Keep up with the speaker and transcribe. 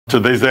To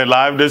THISDAY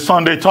Live, the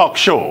Sunday talk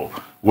show,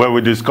 where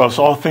we discuss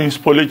all things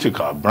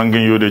political,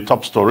 bringing you the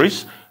top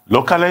stories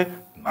locally,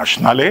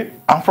 nationally,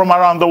 and from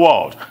around the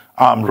world.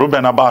 I'm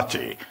Ruben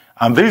Abati,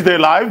 and THISDAY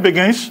Live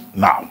begins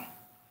now.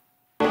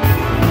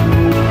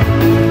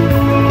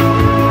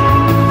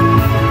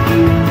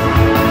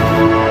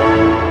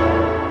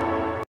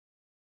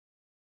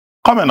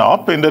 Coming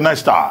up in the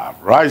next hour,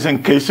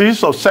 rising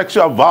cases of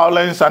sexual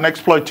violence and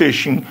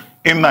exploitation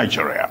in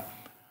Nigeria.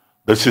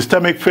 The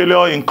systemic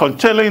failure in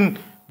curtailing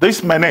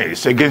this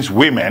menace against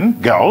women,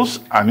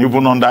 girls, and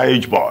even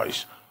underage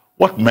boys.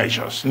 What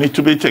measures need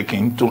to be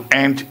taken to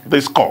end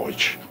the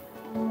scourge?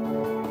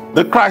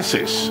 The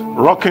crisis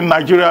rocking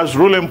Nigeria's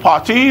ruling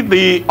party,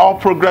 the All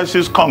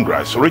Progressives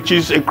Congress,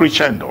 reaches a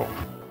crescendo.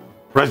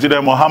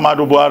 President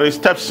Muhammadu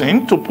steps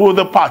in to pull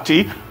the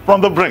party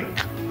from the brink.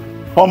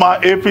 Former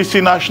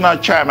APC National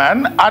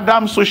Chairman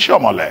Adam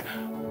Soshomole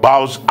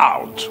bows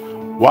out,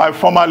 while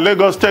former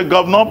Lagos State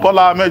Governor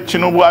Bola Ahmed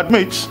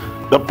admits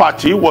the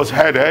party was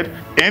headed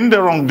in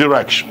the wrong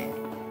direction.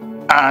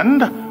 And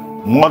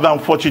more than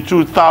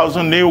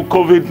 42,000 new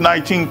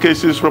COVID-19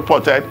 cases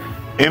reported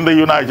in the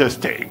United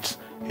States.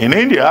 In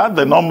India,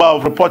 the number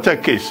of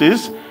reported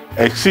cases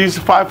exceeds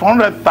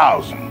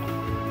 500,000,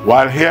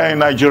 while here in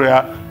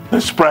Nigeria, the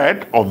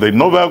spread of the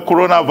novel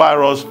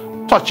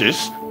coronavirus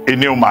touches a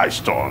new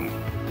milestone.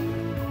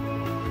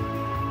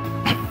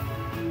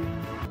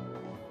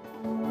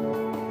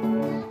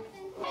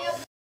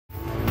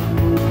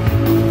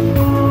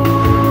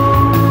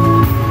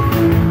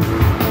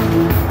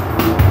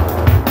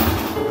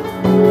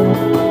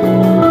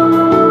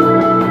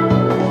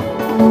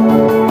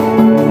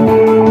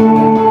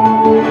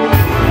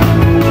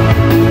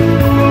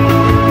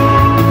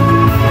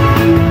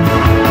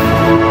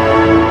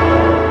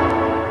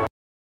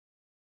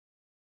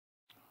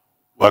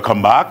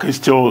 Welcome back. It's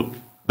still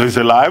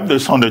THISDAY Live, the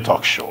Sunday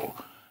talk show.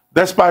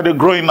 Despite the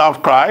growing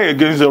outcry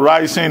against the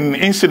rising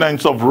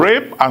incidents of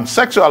rape and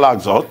sexual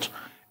assault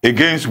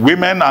against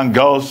women and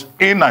girls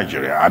in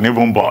Nigeria, and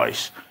even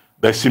boys,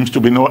 there seems to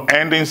be no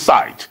end in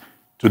sight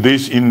to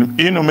this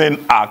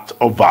inhumane act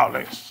of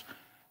violence.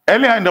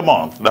 Earlier in the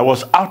month, there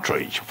was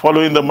outrage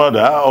following the murder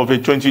of a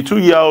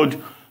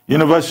 22-year-old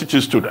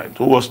university student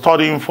who was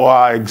studying for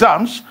her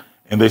exams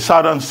in the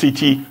southern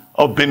city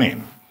of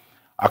Benin.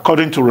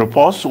 According to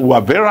reports,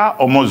 Uwavera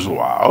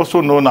Omozua,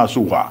 also known as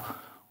Uwa,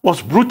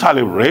 was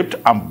brutally raped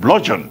and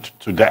bludgeoned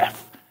to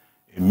death.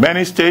 In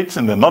many states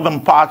in the northern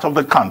part of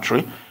the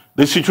country,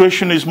 the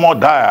situation is more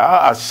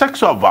dire as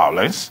sexual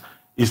violence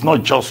is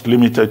not just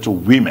limited to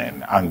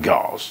women and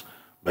girls,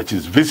 but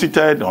is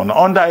visited on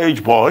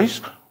underage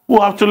boys who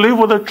have to live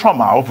with the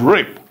trauma of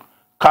rape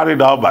carried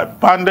out by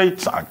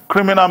bandits and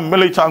criminal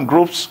militant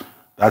groups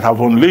that have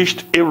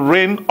unleashed a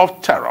reign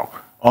of terror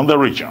on the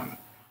region.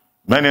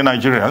 Many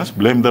Nigerians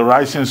blame the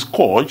rising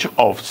scourge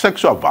of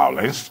sexual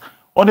violence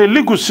on a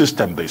legal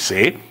system they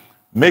say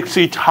makes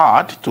it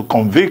hard to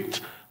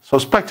convict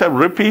suspected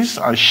rapists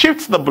and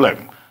shifts the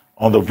blame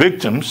on the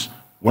victims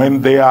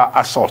when they are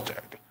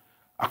assaulted.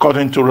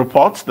 According to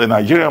reports, the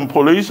Nigerian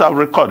police have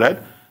recorded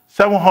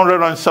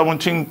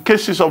 717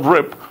 cases of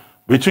rape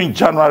between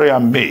January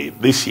and May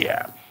this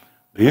year.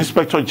 The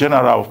Inspector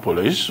General of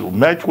Police, who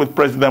met with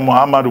President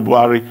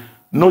Muhammadu,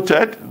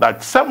 noted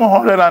that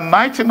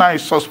 799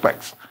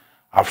 suspects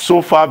have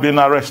so far been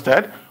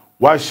arrested,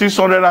 while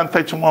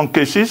 631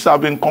 cases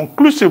have been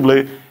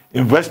conclusively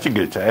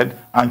investigated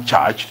and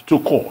charged to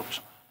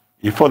court.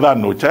 He further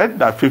noted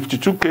that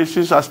 52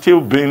 cases are still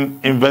being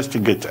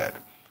investigated.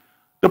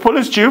 The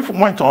police chief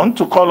went on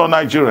to call on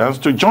Nigerians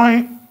to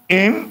join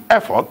in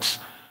efforts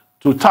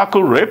to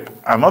tackle rape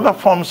and other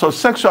forms of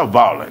sexual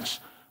violence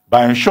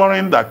by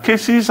ensuring that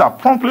cases are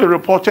promptly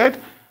reported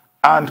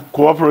and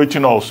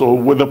cooperating also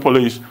with the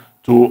police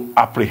to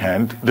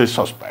apprehend the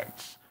suspects.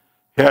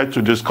 Here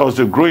to discuss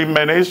the growing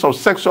menace of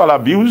sexual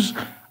abuse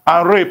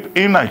and rape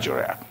in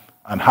Nigeria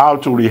and how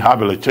to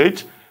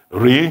rehabilitate,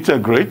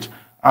 reintegrate,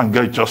 and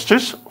get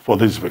justice for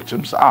these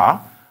victims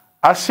are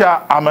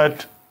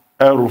Ahmed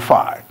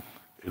El-Rufai,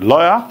 a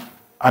lawyer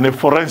and a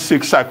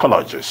forensic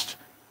psychologist,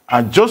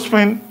 and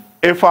Josephine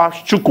Efa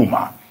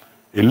Chukuma,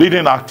 a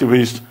leading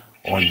activist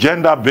on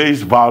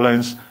gender-based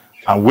violence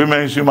and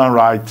women's human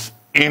rights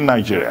in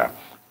Nigeria.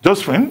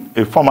 Josephine,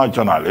 a former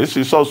journalist,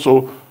 is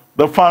also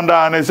the founder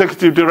and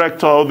executive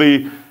director of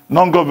the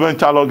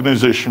non-governmental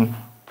organization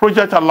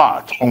Project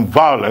Alert on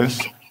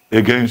Violence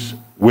Against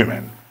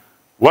Women.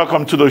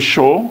 Welcome to the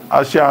show,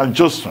 Asia and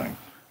Josephine.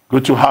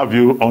 Good to have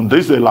you on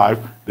THISDAY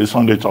Live, the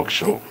Sunday talk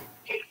show.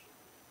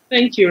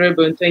 Thank you,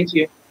 Ruben. Thank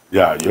you.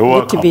 Yeah, you're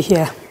welcome. Good to be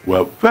here.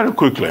 Well, very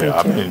quickly,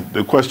 I mean,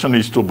 the question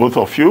is to both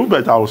of you,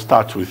 but I will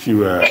start with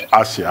you,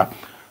 Asia.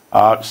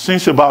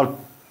 Since about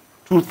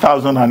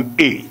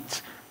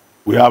 2008,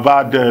 we have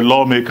had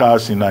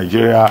lawmakers in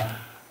Nigeria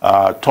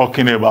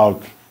talking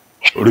about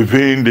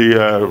reviewing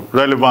the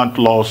relevant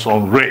laws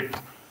on rape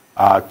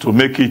to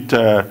make it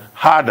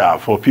harder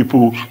for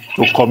people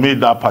to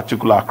commit that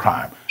particular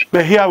crime.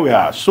 But here we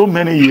are, so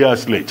many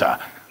years later,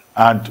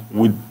 and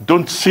we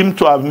don't seem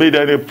to have made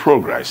any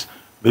progress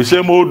The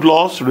same old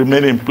laws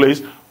remain in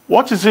place.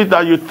 What is it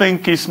that you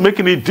think is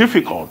making it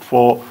difficult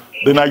for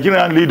the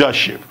Nigerian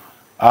leadership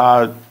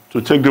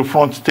to take the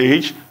front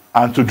stage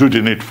and to do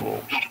the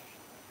needful?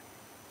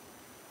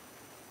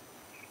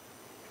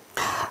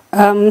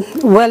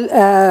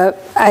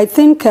 I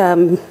think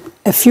a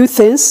few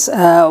things.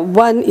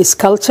 One is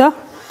culture.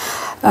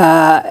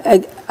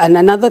 And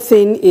another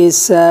thing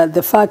is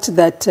the fact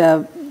that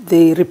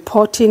the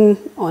reporting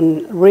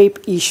on rape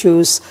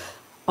issues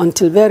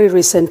until very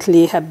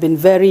recently have been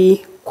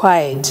very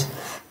quiet.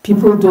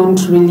 People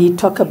don't really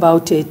talk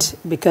about it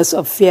because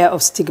of fear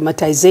of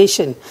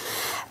stigmatization.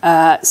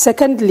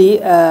 Secondly,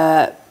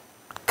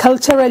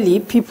 culturally,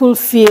 people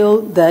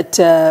feel that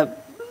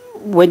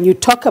when you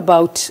talk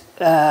about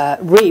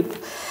rape,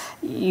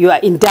 you are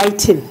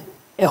indicting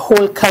a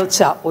whole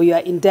culture, or you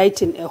are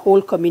indicting a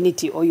whole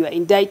community, or you are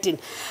indicting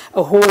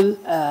a whole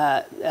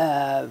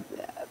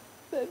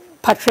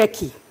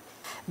patriarchy.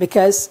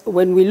 Because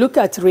when we look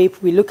at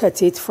rape, we look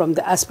at it from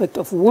the aspect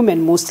of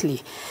women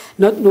mostly,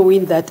 not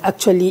knowing that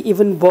actually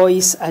even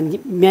boys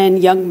and men,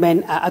 young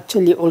men, are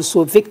actually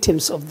also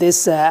victims of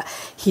this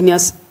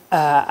heinous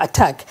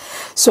attack.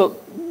 So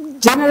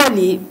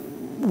generally,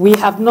 we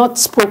have not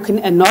spoken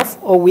enough,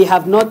 or we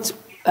have not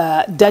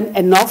done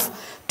enough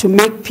to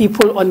make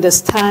people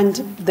understand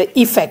the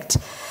effect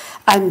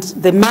and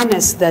the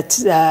menace that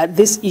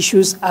these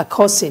issues are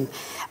causing.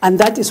 And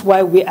that is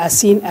why we are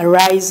seeing a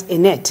rise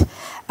in it.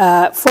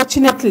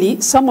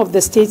 Fortunately, some of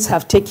the states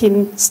have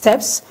taken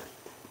steps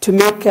to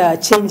make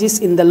changes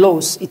in the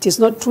laws. It is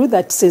not true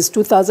that since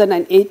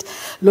 2008,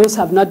 laws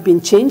have not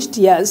been changed.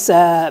 Yes,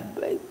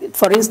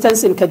 for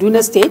instance, in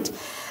Kaduna State,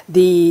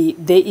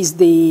 there is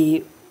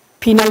the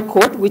penal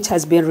code, which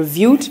has been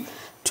reviewed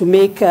to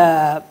make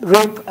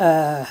rape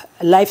a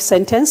life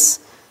sentence.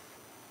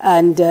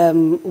 And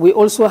we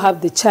also have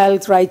the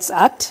Child Rights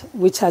Act,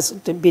 which has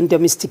been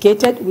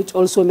domesticated, which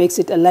also makes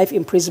it a life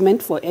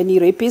imprisonment for any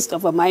rapist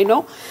of a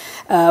minor.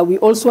 We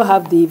also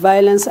have the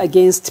Violence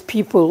Against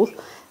People,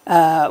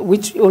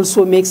 which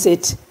also makes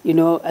it,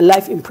 a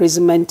life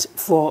imprisonment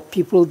for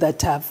people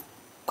that have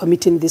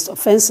committing these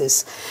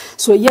offenses.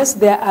 So yes,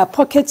 there are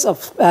pockets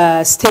of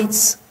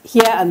states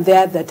here and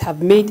there that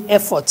have made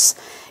efforts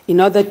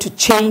in order to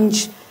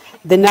change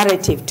the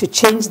narrative, to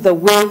change the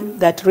way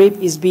that rape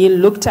is being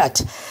looked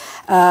at.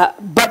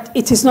 But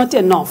it is not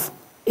enough.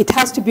 It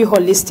has to be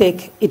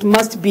holistic. It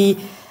must be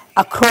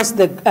across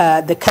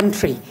the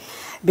country.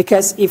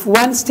 Because if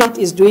one state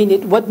is doing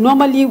it, what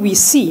normally we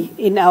see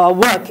in our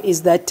work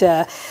is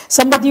that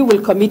somebody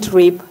will commit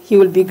rape, he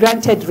will be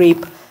granted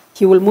rape,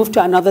 he will move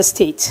to another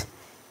state.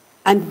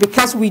 And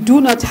because we do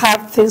not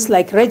have things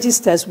like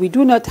registers, we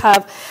do not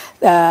have,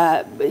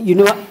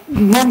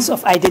 means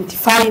of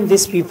identifying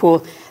these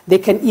people, they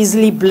can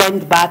easily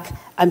blend back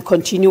and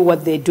continue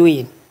what they're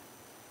doing.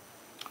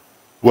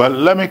 Well,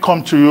 let me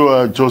come to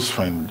you,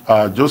 Josephine.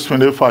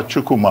 Josephine Efa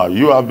Chukuma,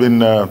 you have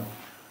been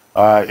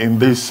in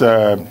this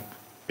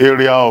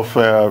area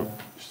of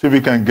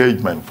civic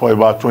engagement for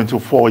about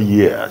 24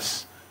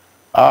 years.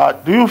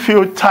 Do you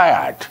feel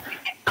tired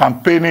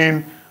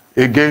campaigning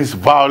against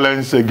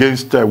violence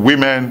against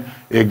women,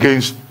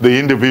 against the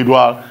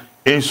individual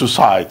in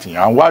society?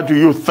 And why do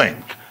you think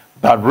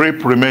that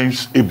rape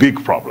remains a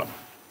big problem?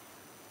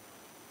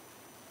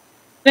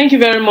 Thank you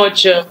very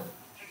much,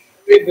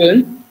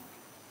 Ruben.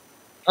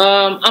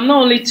 I'm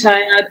not only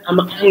tired, I'm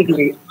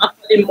angry. I'm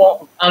actually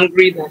more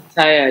angry than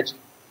tired.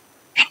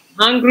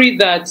 Angry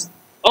that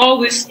all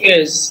these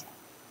years,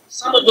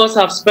 some of us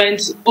have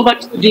spent over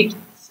 2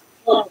 decades,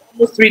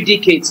 almost 3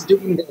 decades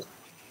doing this.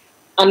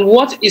 And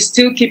what is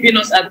still keeping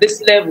us at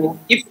this level,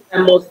 if I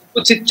must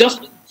put it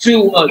just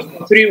 2 words,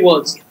 3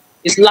 words,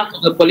 is lack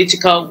of the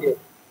political will.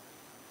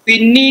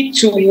 We need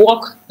to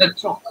walk the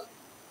talk.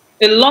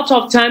 A lot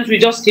of times we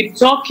just keep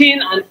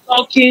talking and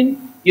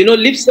talking,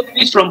 lip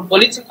service from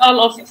political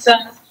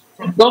officers,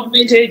 from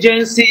government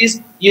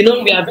agencies. We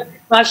are very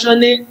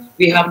passionate.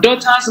 We have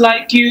daughters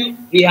like you.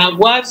 We have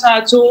wives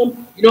at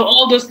home.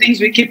 All those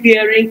things we keep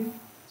hearing.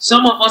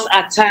 Some of us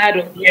are tired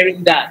of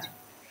hearing that.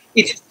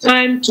 It is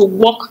time to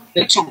walk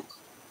the talk.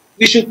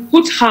 We should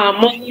put our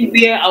money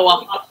where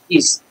our heart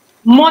is.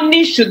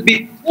 Money should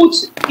be put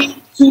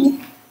into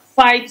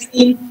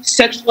fighting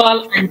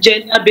sexual and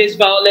gender-based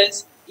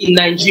violence in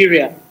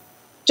Nigeria.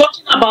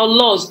 Talking about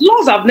laws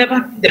have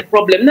never been the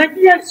problem.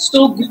 Nigeria is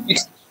so good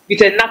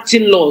with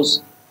enacting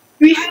laws.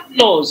 We have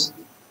laws.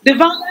 The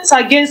Violence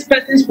Against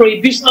Persons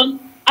Prohibition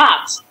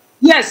Act.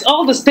 Yes,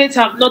 all the states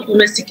have not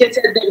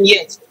domesticated them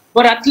yet,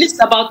 but at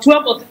least about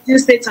 12 or 13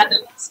 states at the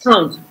last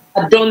count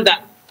have done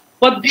that.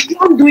 But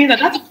beyond doing that,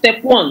 that's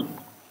step 1.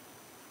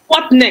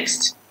 What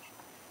next?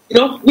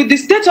 With the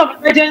state of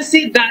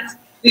emergency that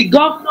the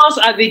governors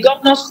at the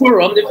governors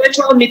forum, the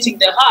virtual meeting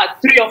they had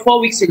 3 or 4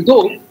 weeks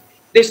ago,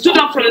 they stood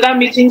up from that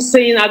meeting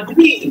saying,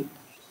 agreeing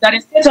that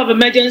a state of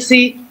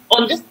emergency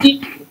on this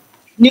issue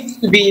needs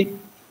to be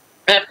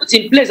put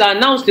in place,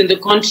 announced in the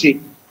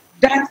country.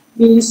 That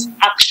means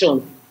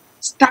action,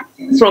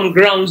 starting from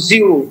ground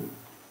zero.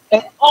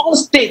 And all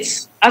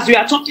states, as we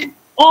are talking,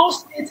 all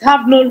states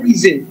have no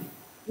reason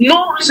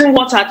No reason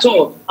what at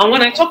all. And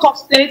when I talk of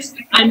states,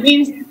 I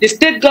mean the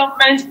state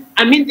government,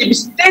 I mean the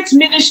state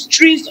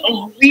ministries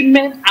of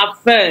women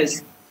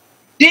affairs.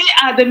 They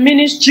are the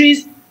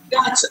ministries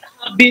that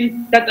have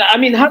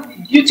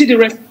the duty, the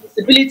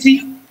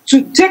responsibility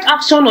to take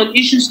action on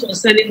issues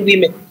concerning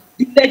women.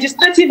 The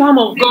legislative arm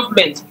of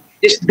government,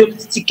 they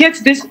domesticate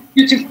this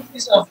beautiful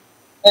piece of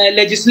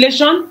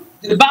legislation,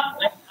 the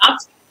Backward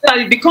Act, that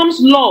it becomes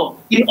law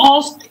in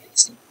all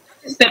states.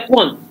 That is step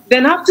one.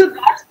 Then after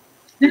that,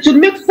 they should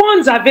make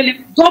funds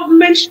available.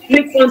 Government should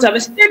make funds available.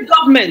 State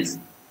governments.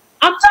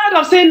 I'm tired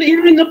of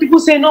hearing people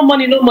say no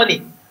money, no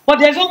money. But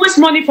there's always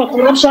money for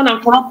corruption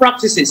and corrupt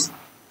practices.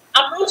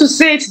 I'm going to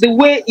say it the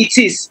way it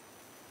is.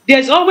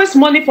 There's always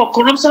money for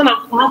corruption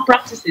and corrupt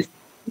practices.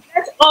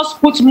 Let us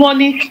put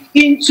money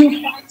into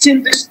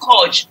fighting the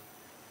scourge.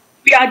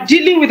 We are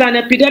dealing with an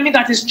epidemic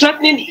that is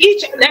threatening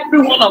each and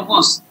every one of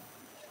us.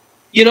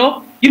 You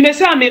know, you may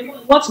say,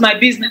 what's my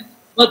business?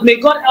 But may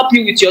God help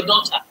you with your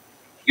daughter.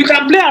 You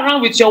can play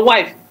around with your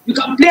wife. You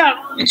can play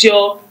around with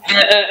your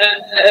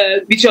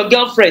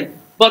girlfriend.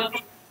 But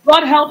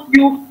God help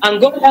you and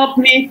God help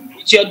me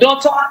with your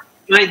daughter,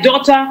 my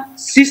daughter,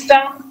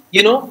 sister,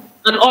 you know,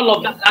 and all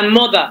of that, and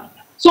mother.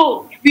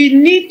 So we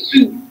need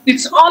to,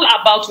 it's all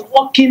about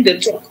walking the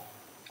talk.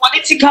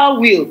 Political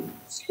will,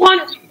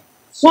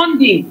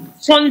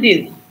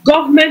 funding,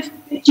 government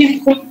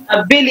making funds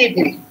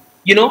available,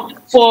 you know,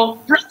 for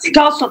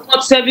practical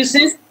support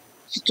services,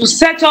 to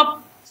set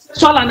up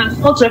sexual and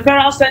assault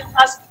referral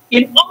centers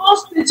in all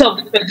states of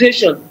the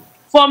Federation,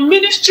 for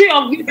Ministry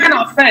of Women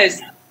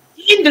Affairs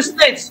in the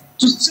states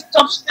to set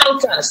up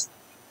shelters.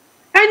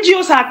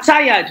 NGOs are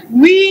tired.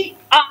 We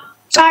are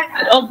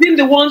tired of being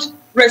the ones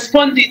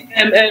responding,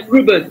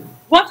 Ruben.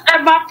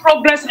 Whatever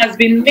progress has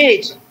been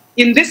made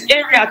in this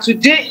area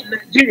today in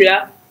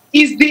Nigeria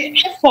is the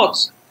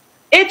effort.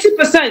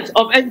 80%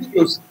 of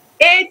NGOs,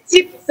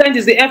 80%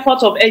 is the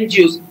effort of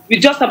NGOs,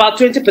 with just about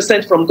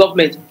 20% from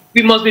government.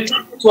 We must be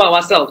true to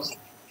ourselves.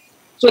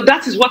 So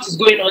that is what is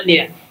going on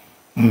here.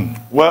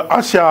 Well,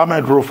 Asia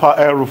Ahmed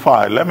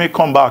Rufai, let me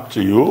come back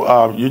to you.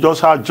 You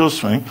just had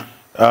Josephine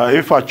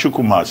Ifa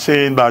Chukuma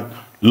saying that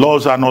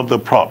laws are not the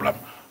problem.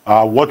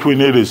 What we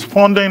need is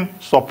funding,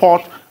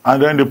 support,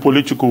 and then the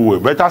political will.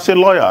 But as a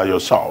lawyer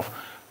yourself,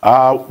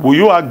 will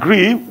you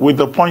agree with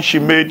the point she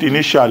made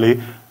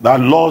initially that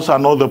laws are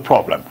not the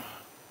problem?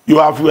 You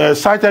have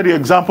cited the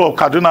example of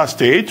Kaduna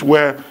State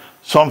where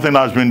something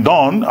has been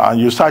done, and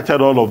you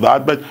cited all of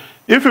that. But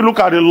if you look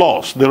at the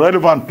laws, the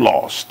relevant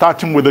laws,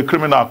 starting with the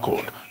Criminal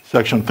Code,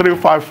 Section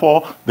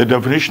 354, the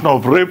definition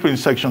of rape in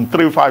Section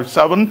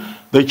 357,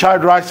 the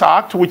Child Rights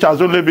Act, which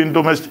has only been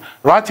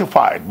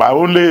ratified by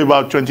only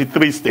about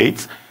 23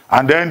 states,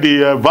 and then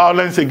the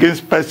Violence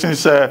Against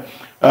Persons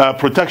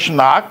Protection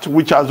Act,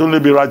 which has only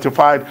been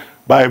ratified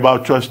by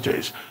about 12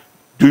 states.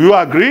 Do you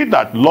agree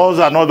that laws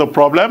are not the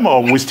problem,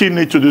 or we still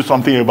need to do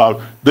something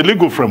about the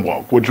legal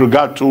framework with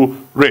regard to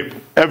rape,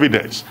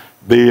 evidence,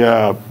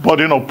 the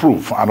burden of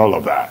proof, and all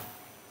of that?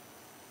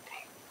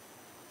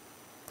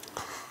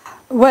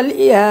 Well,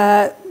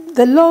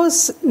 the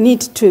laws need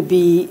to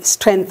be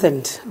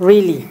strengthened,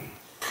 really,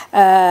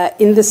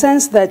 in the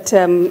sense that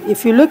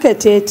if you look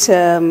at it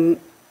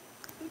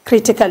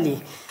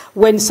critically,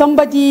 when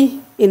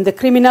somebody in the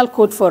criminal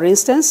code, for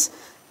instance,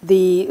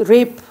 the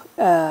rape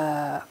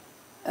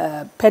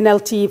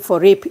penalty for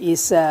rape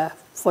is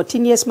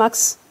 14 years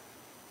max.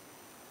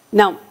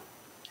 Now,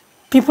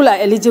 people are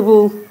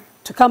eligible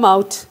to come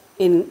out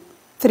in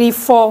 3,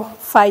 4,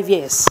 5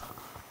 years.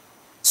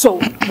 So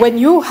when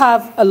you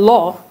have a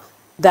law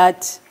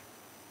that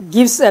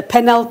gives a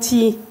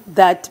penalty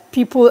that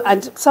people,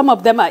 and some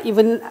of them are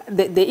even,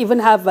 they even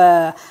have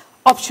an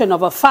option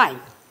of a fine,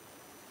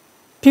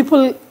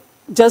 people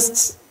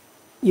just,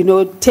 you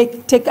know,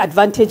 take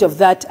advantage of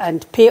that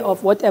and pay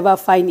off whatever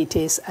fine it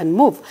is and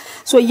move.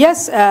 So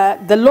yes,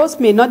 the laws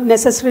may not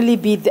necessarily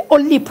be the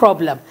only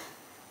problem,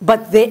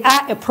 but they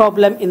are a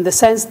problem in the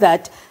sense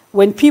that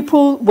when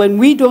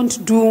we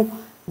don't do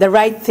the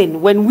right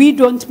thing, when we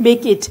don't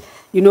make it,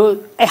 you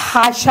know, a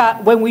harsher,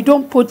 when we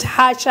don't put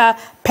harsher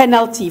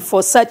penalty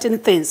for certain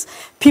things,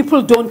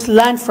 people don't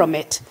learn from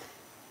it.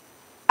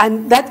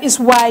 And that is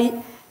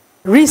why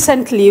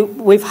recently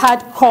we've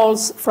had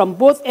calls from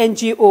both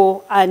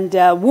NGO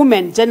and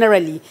women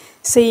generally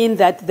saying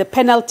that the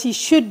penalty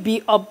should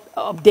be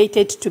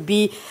updated to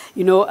be,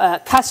 you know,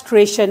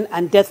 castration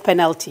and death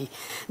penalty.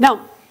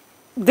 Now,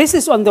 this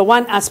is on the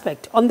one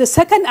aspect. On the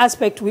second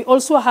aspect, we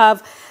also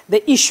have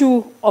the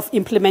issue of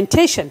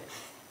implementation.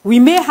 We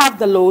may have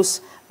the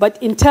laws,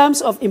 but in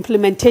terms of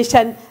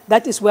implementation,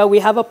 that is where we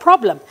have a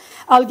problem.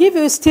 I'll give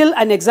you still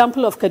an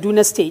example of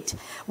Kaduna State.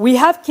 We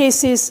have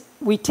cases,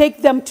 we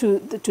take them to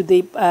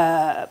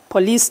the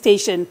police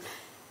station.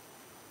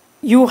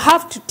 You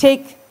have to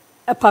take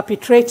a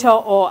perpetrator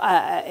or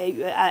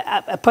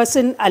a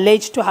person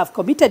alleged to have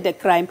committed the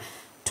crime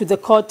to the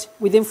court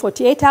within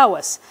 48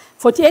 hours.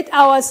 48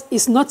 hours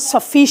is not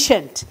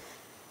sufficient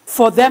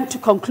for them to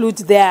conclude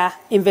their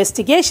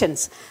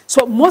investigations.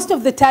 So most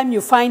of the time you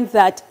find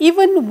that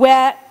even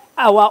where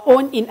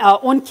in our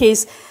own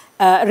case,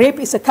 rape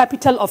is a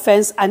capital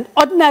offense, and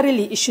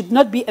ordinarily it should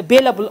not be a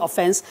bailable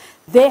offense.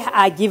 They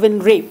are given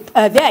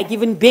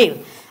bail,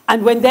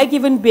 and when they're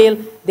given bail,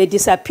 they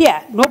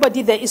disappear.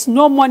 There is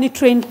no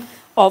monitoring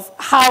of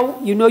how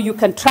you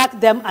can track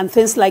them and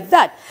things like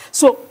that.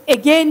 So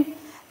again,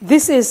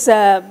 this is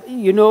one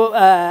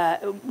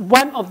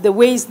of the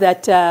ways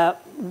that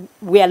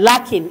we are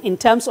lacking in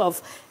terms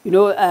of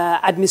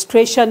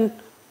administration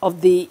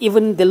of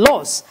even the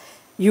laws.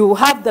 You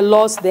have the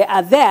laws; they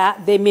are there.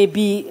 They may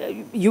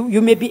be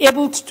you may be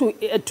able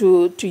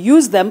to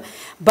use them,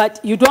 but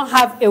you don't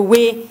have a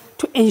way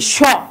to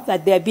ensure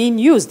that they are being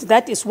used.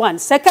 That is one.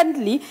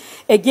 Secondly,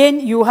 again,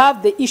 you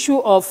have the issue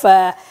of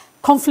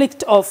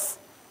conflict of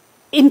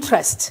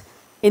interest,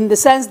 in the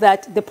sense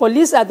that the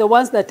police are the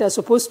ones that are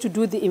supposed to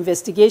do the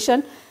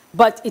investigation,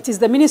 but it is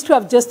the Ministry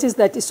of Justice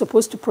that is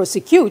supposed to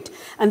prosecute,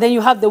 and then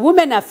you have the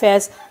Women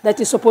Affairs that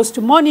is supposed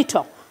to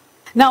monitor.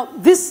 Now,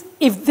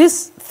 if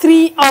these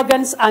three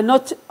organs are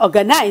not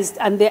organized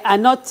and they are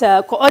not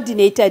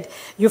coordinated,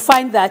 you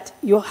find that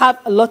you have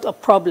a lot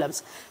of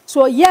problems.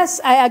 So yes,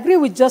 I agree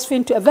with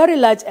Josephine to a very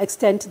large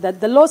extent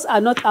that the laws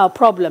are not our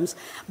problems,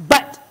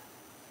 but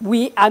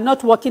we are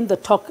not walking the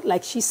talk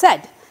like she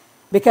said,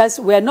 because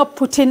we are not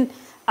putting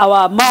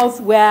our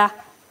mouth where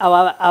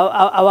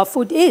our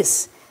food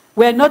is.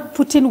 We're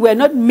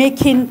not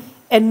making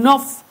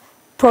enough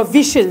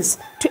provisions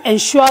to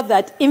ensure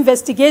that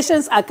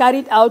investigations are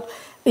carried out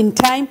in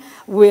time.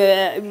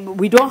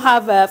 We don't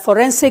have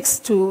forensics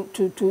to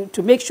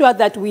make sure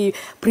that we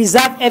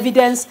preserve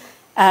evidence.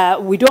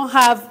 We don't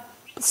have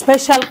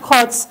special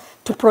courts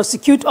to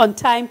prosecute on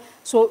time.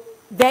 So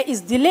there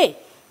is delay.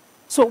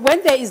 So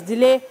when there is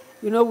delay,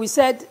 we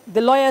said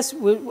the lawyers,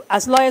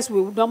 as lawyers,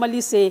 we would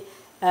normally say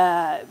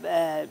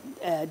delay.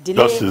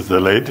 Justice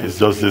delayed is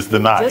justice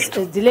denied.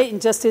 Delay in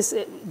justice,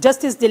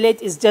 justice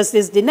delayed is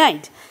justice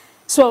denied.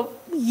 So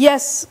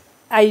yes,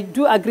 I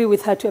do agree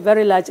with her to a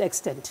very large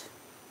extent.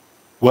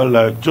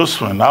 Well,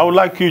 Josephine, I would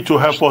like you to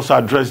help us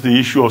address the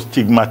issue of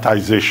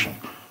stigmatization,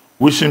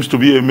 which seems to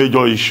be a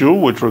major issue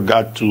with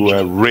regard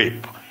to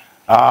rape.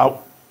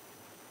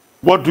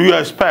 What do you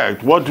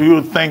expect? What do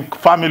you think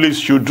families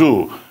should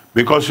do?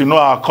 Because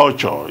our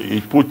culture,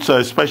 it puts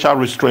a special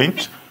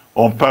restraint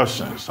on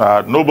persons.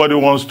 Nobody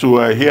wants to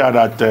hear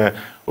that,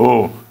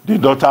 the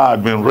daughter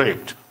had been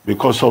raped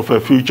because of her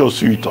future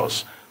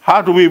suitors.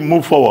 How do we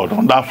move forward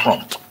on that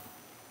front?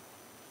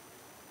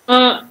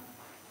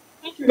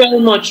 Thank you very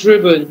much,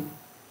 Ruben.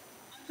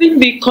 I think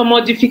the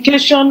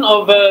commodification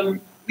of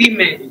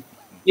women,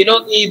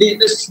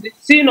 the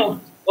sin of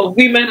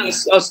women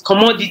as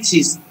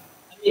commodities,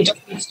 it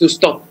just needs to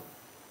stop.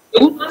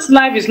 A woman's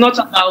life is not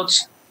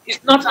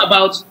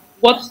about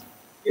what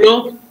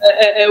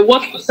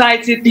what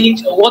society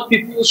thinks or what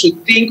people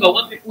should think or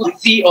what people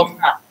see of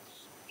her.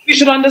 We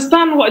should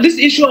understand what this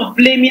issue of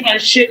blaming and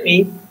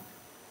shaming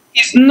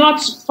is not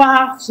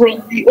far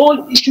from the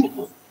old issue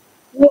of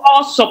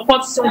all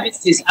support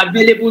services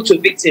available to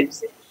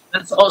victims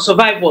or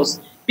survivors.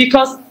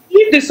 Because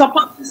if the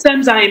support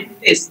systems are in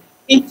place,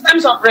 in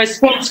terms of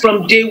response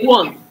from day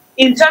one,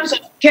 in terms of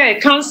care,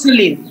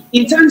 counseling,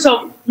 in terms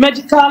of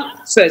medical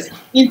access,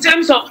 in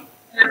terms of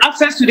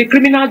access to the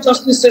criminal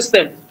justice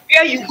system,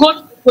 where you go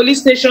to the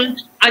police station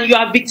and you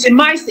are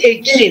victimized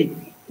again,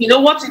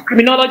 what in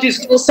criminology is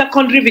called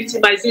secondary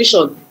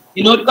victimization,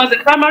 because the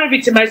primary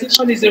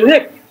victimization is the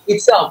rape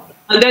itself,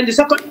 and then the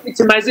secondary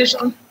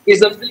victimization is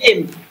the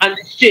blame and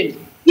the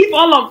shame. If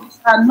all of these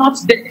are not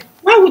there,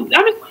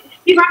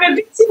 if I'm a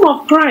victim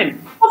of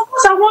crime, of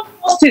course I want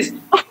justice,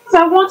 of course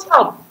I want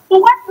help.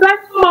 But why did I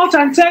come out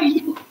and tell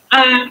you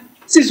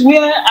this is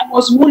where I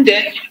was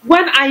wounded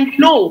when I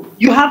know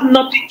you have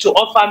nothing to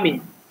offer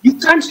me? You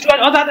can't do it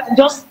other than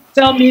just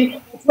tell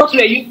me what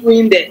were you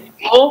doing there.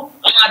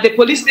 At the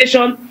police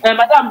station,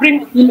 madam,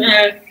 bring him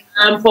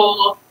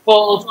for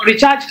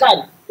recharge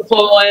card,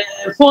 for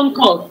phone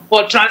call,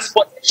 for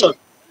transportation.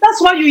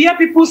 That's why you hear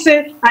people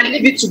say, I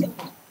leave it to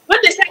God. When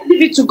they say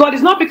leave it to God,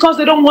 it's not because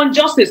they don't want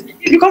justice.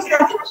 It's because they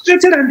are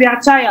frustrated and they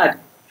are tired.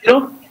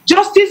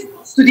 Justice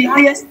goes to the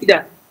highest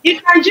leader. In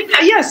Nigeria,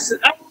 yes,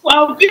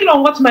 I'll build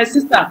on what my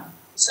sister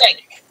said.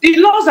 The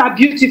laws are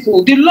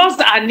beautiful. The laws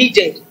are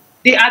needed.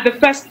 They are the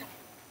first.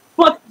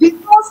 But the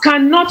laws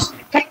cannot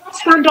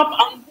stand up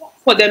and work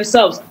for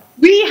themselves.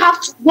 We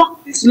have to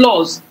work these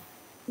laws.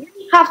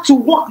 We have to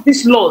work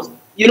these laws,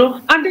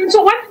 And then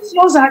so when these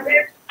laws are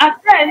there, and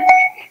then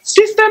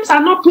systems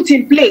are not put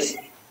in place.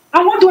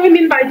 And what do I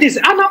mean by this?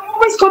 And I'll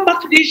always come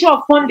back to the issue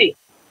of funding.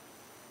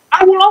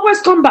 I will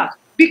always come back.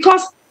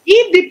 Because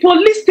if the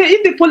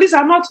police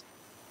are not,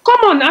 come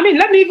on,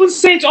 let me even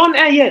say it on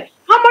air here.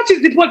 How much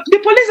is the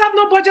police have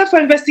no budget for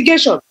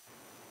investigation?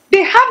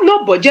 They have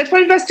no budget for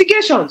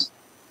investigations.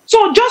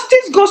 So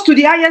justice goes to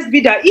the highest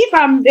bidder. If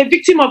I'm a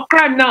victim of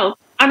crime now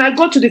and I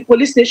go to the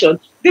police station,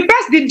 the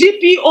best the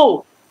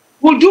DPO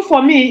will do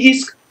for me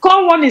is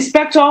call one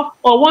inspector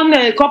or one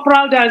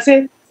corporal there and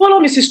say, follow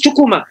Mrs.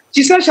 Chukuma.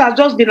 She said she has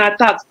just been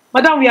attacked.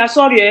 Madam, we are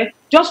sorry,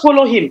 just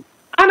follow him.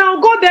 And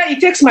I'll go there, he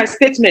takes my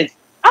statement.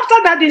 After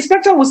that, the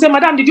inspector will say,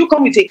 Madam, did you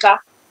come with a car?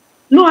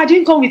 No, I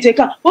didn't come with a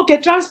car. Okay,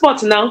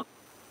 transport now.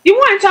 He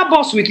won't enter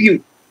bus with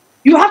you.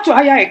 You have to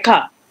hire a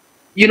car,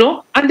 you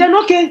know? And then,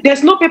 okay,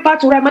 there's no paper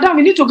to write. Madam,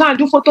 we need to go and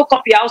do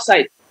photocopy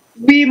outside.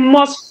 We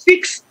must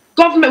fix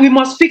government. We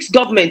must fix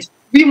government.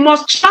 We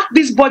must track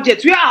this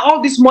budget. Where are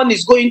all this money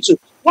is going to?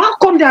 How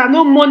come there are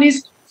no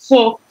monies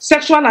for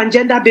sexual and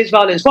gender-based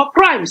violence, for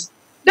crimes?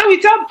 Then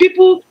we tell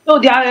people, oh,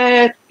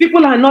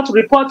 people are not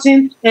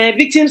reporting,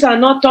 victims are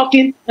not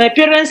talking,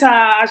 parents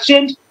are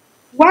ashamed.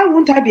 Why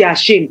won't I be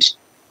ashamed?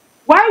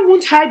 Why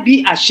won't I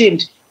be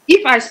ashamed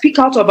if I speak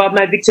out about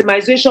my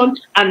victimization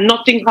and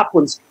nothing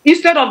happens?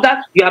 Instead of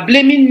that, you are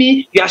blaming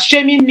me, you are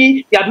shaming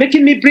me, you are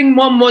making me bring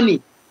more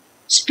money,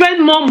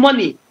 spend more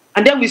money,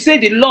 and then we say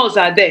the laws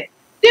are there.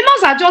 The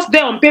laws are just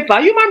there on paper.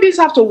 Human beings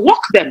have to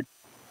work them.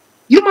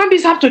 Human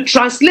beings have to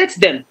translate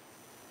them.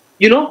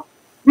 You know,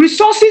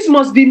 resources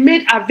must be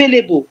made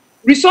available.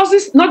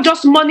 Resources, not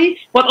just money,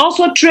 but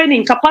also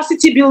training,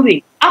 capacity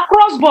building,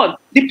 across board.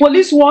 The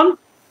police one,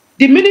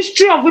 the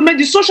Ministry of Women,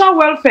 the social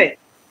welfare.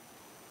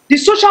 The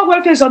social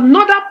welfare is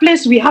another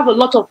place we have a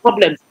lot of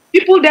problems.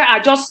 People there are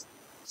just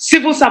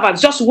civil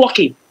servants, just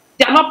working.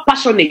 They are not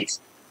passionate.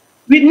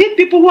 We need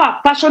people who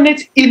are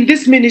passionate in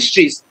these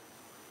ministries.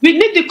 We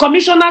need the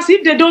commissioners.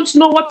 If they don't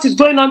know what is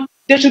going on,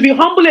 they should be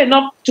humble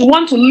enough to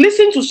want to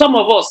listen to some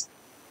of us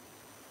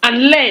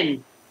and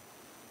learn.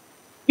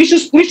 We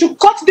should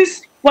cut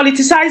this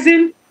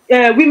politicizing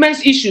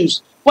women's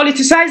issues,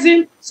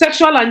 politicizing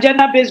sexual and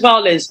gender-based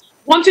violence,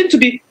 wanting to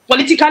be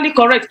politically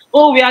correct.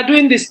 Oh, we are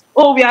doing this.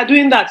 Oh, we are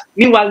doing that.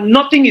 Meanwhile,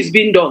 nothing is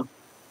being done.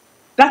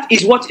 That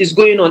is what is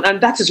going on.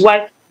 And that is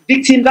why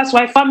victims, that's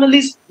why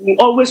families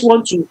will always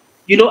want to,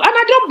 you know, and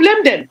I don't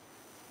blame them.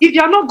 If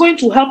you are not going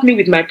to help me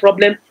with my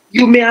problem,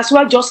 you may as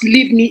well just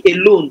leave me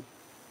alone.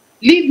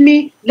 Leave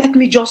me, let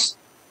me just,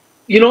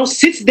 you know,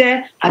 sit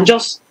there and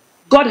just,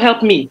 God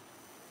help me,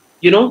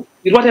 you know,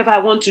 with whatever I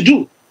want to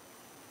do.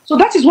 So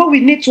that is what we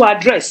need to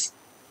address.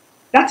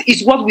 That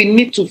is what we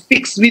need to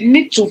fix. We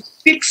need to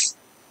fix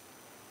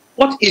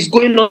what is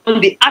going on,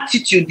 the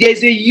attitude.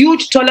 There's a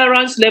huge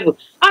tolerance level.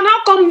 And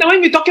how come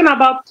when we're talking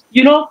about,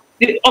 you know,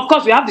 of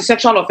course we have the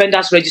sexual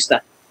offenders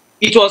register.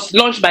 It was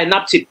launched by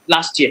NAPTIP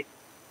last year.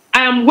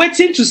 I am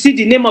waiting to see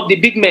the name of the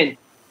big men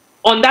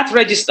on that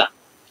register.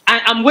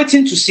 I'm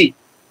waiting to see.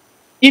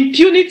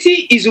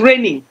 Impunity is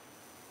reigning.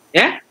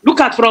 Yeah, look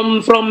at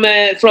from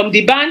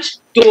the bench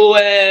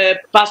to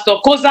Pastor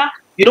Koza.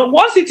 You know,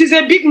 once it is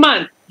a big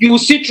man, you will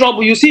see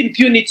trouble. You see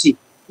impunity.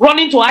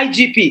 Running to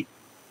IGP,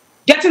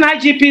 getting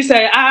IGP's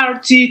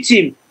RT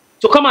team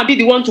to come and be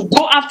the one to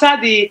go after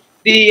the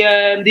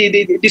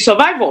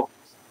survivor.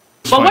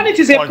 But when it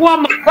is a poor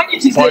man, when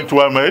it is point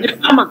well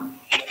made.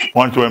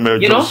 Point well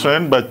made,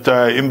 Johnson. But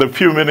in the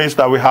few minutes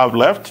that we have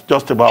left,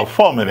 just about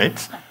 4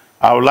 minutes,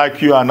 I would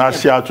like you and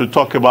Asia to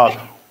talk about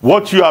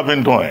what you have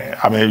been doing.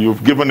 I mean,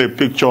 you've given a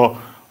picture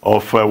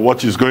of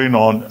what is going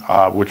on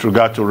with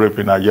regard to rape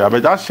in Nigeria.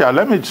 But Asia,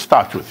 let me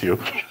start with you.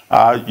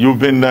 You've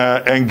been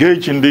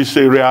engaged in this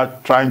area,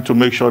 trying to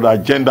make sure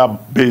that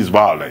gender-based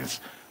violence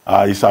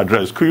is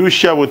addressed. Could you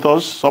share with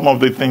us some of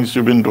the things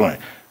you've been doing?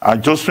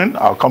 Josephine,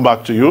 I'll come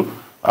back to you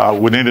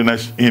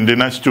in the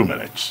next 2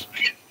 minutes.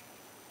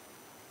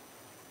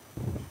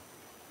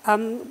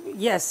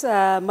 Yes,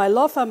 my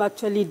law firm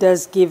actually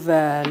does give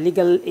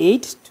legal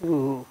aid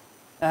to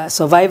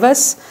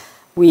survivors.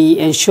 We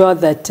ensure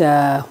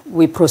that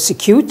we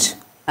prosecute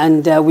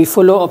and we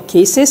follow up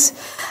cases.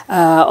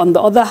 On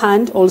the other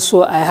hand,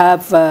 also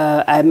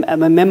I'm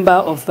a member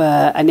of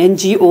an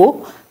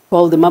NGO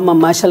called the Mama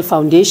Marshall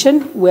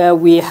Foundation, where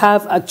we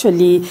have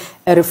actually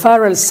a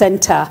referral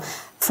center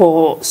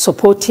for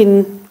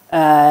supporting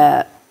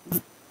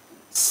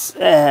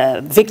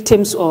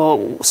victims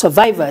or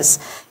survivors,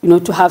 you know,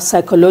 to have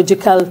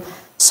psychological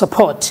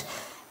support.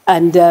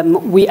 And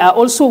we are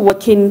also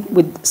working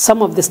with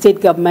some of the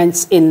state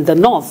governments in the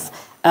north.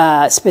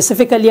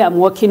 Specifically, I'm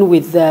working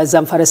with the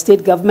Zamfara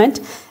state government.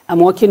 I'm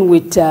working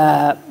with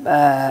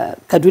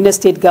Kaduna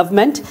state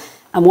government.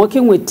 I'm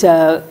working with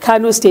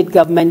Kano state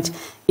government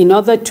in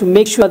order to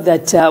make sure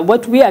that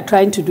what we are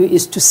trying to do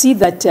is to see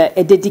that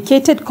a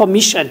dedicated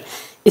commission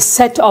is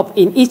set up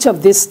in each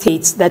of these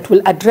states that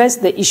will address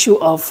the issue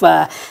of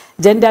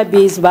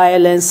gender-based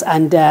violence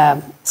and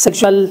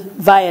sexual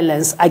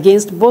violence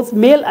against both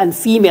male and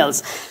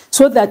females,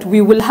 so that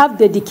we will have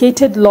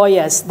dedicated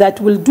lawyers that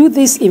will do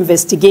these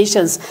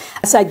investigations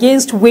as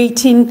against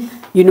waiting,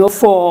 you know,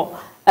 for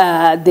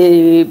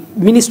the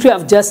Ministry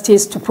of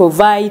Justice to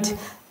provide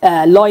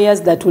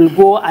lawyers that will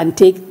go and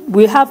take.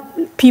 We have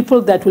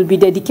people that will be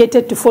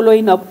dedicated to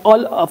following up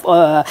all of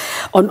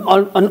on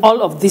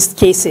all of these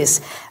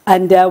cases,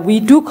 and we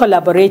do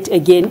collaborate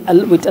again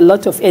with a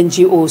lot of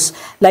NGOs.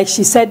 Like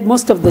she said,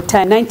 most of the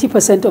time,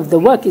 90% of the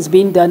work is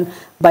being done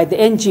by the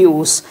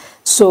NGOs.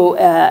 So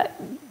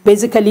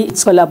basically,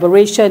 it's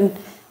collaboration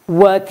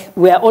work.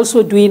 We are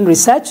also doing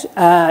research.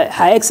 Her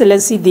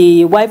Excellency,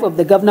 the wife of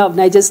the Governor of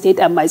Niger State,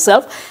 and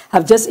myself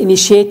have just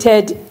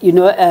initiated, you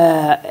know,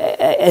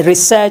 a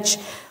research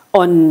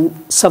on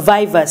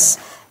survivors,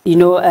 you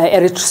know,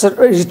 a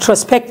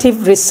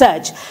retrospective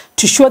research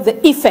to show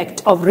the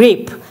effect of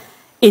rape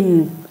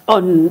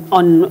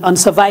on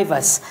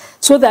survivors,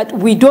 so that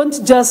we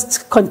don't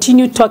just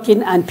continue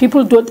talking and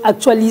people don't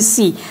actually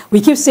see. We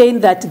keep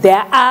saying that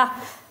there are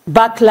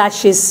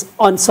backlashes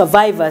on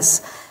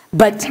survivors,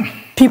 but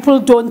people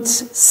don't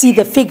see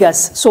the figures.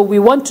 So we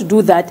want to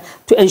do that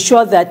to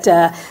ensure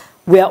that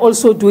we are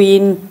also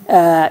doing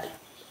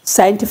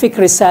scientific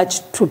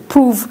research to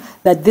prove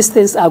that these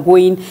things are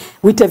going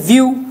with a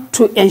view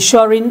to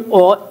ensuring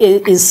or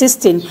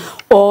insisting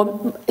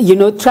or, you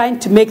know, trying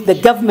to make the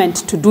government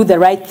to do the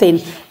right thing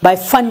by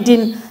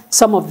funding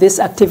some of these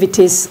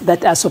activities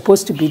that are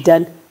supposed to be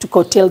done to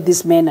curtail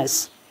this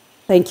menace.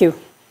 Thank you.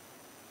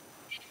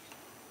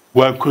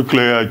 Well,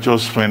 quickly,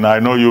 Josephine, I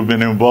know you've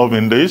been involved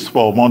in this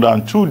for more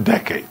than 2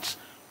 decades.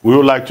 Would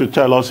you like to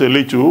tell us a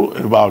little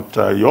about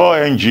your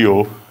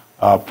NGO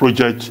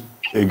project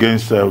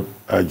against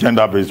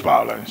gender-based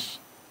violence?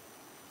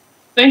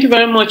 Thank you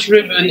very much,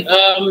 Ruben.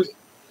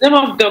 The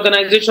name of the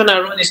organization I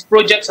run is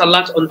Project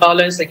Alert on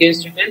Violence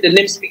Against Women. The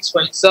name speaks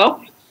for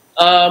itself.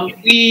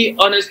 We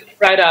honestly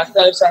pride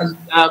ourselves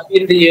as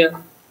being the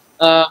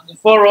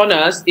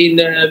forerunners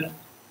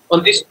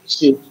on this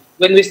issue.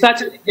 When we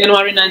started in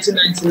January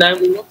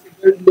 1999, we walked a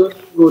very low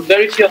road.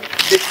 Very few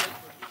organizations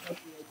were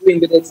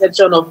doing, with the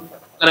exception of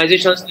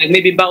organizations like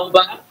maybe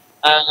Bola,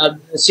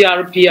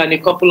 CRP, and a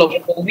couple of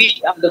people.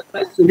 We are the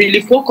first to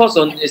really focus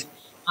on this.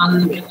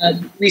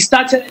 And we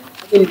started,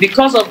 I mean,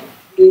 because of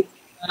the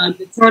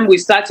time we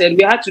started,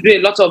 we had to do a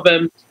lot of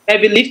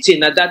heavy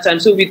lifting at that time.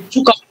 So we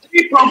took up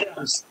 3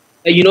 programs,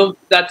 you know,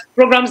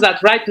 programs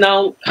that right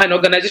now an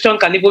organization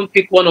can even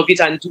pick one of it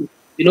and do.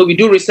 You know, we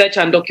do research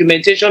and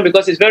documentation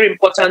because it's very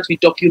important we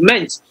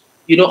document,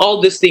 you know,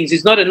 all these things.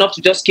 It's not enough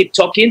to just keep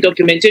talking.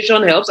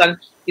 Documentation helps. And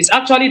it's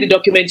actually the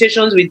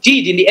documentations we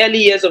did in the early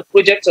years of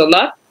Project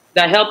Alert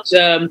that helped,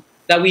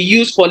 that we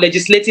used for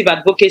legislative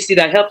advocacy,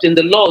 that helped in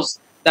the laws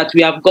that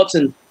we have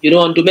gotten, you know,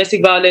 on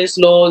domestic violence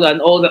laws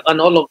and all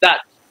of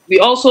that. We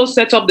also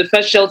set up the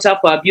first shelter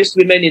for abused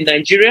women in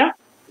Nigeria,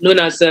 known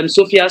as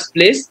Sophia's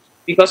Place,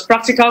 because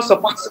practical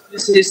support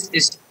services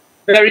is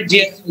very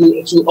dear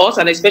to us,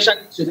 and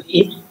especially to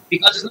me,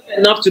 because it's not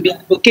enough to be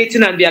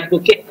advocating and be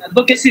advocating.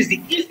 Advocacy is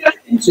the easiest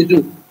thing to do.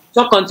 You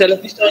talk on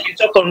television, you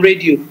talk on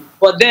radio,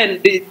 but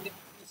then the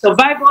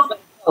survivors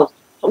themselves,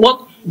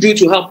 what do you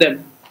do to help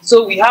them?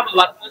 So we have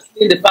our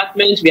counseling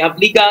department, we have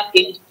legal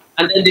aid,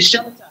 and then the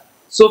shelter,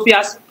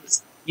 Sophia's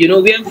Place, you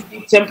know, where we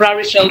give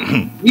temporary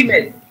shelter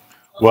women.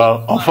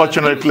 Well,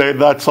 unfortunately,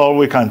 that's all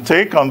we can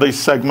take on this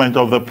segment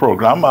of the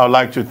program. I would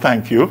like to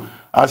thank you,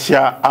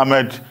 Asia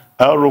Ahmed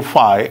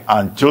El-Rufai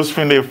and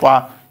Josephine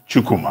Efa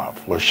Chukuma,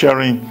 for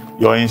sharing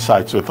your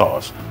insights with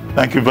us.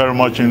 Thank you very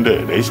much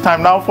indeed. It's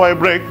time now for a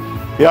break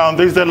here on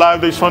THISDAY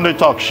Live, the Sunday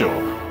Talk Show.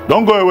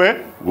 Don't go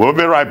away. We'll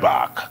be right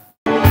back.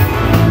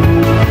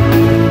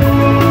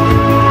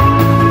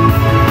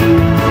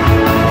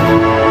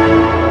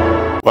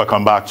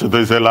 Welcome back to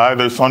THISDAY Live,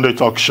 the Sunday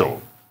Talk Show,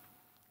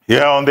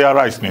 here on the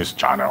Arise News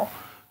channel.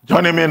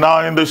 Joining me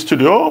now in the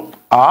studio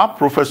are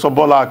Professor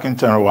Bola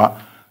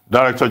Akintenwa,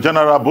 Director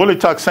General,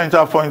 Bola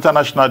Center for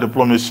International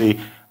Diplomacy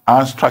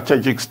and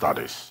Strategic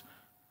Studies,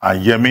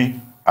 and Yemi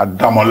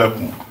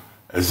Adamolekun,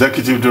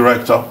 Executive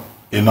Director,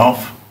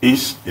 Enough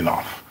is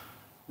Enough.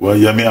 Well,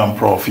 Yemi and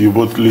Prof, you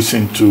both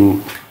listened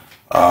to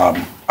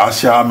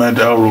Asia Ahmed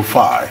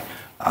El-Rufai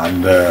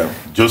and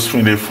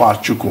Josephine Efa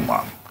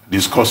Chukuma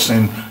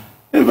discussing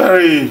a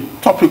very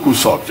topical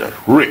subject,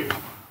 rape.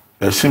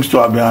 There seems to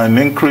have been an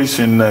increase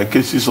in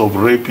cases of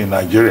rape in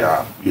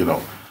Nigeria, you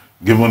know,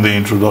 given the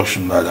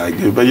introduction that I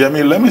gave. But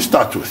Yemi, let me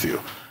start with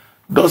you.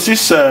 Does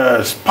this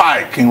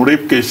spike in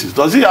rape cases,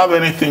 does it have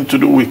anything to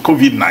do with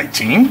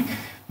COVID-19,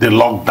 the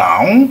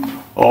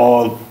lockdown,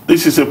 or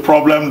this is a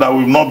problem that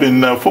we've not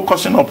been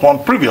focusing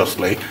upon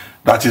previously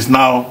that is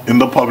now in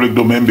the public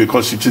domain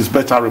because it is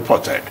better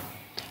reported?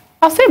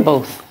 I'll say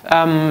both.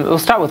 We'll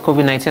start with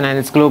COVID-19, and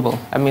it's global.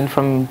 I mean,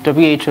 from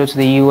WHO to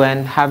the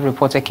UN have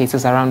reported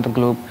cases around the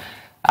globe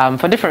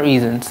for different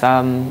reasons.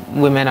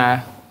 Women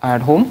are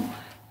at home.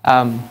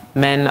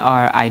 Men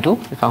are idle,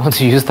 if I want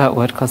to use that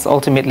word, because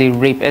ultimately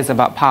rape is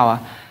about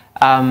power.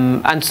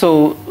 And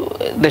so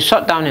the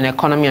shutdown in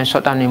economy and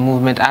shutdown in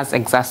movement has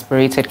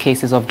exacerbated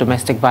cases of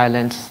domestic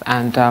violence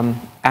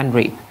and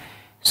rape.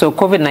 So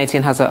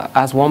COVID-19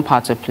 has one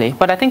part to play,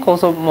 but I think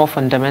also more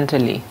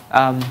fundamentally,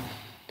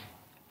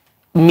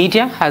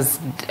 media has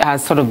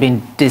sort of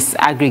been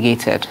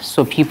disaggregated,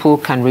 so people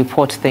can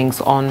report things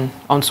on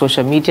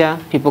social media.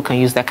 People can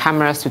use their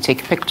cameras to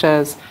take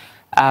pictures.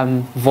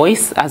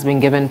 Voice has been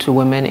given to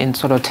women in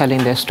sort of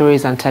telling their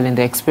stories and telling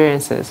their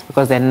experiences,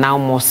 because there are now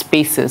more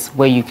spaces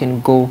where you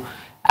can go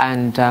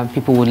and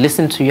people will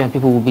listen to you and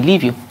people will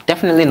believe you.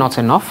 Definitely not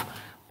enough,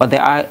 but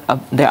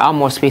there are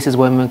more spaces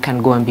where women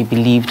can go and be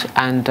believed.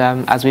 And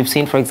as we've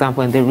seen, for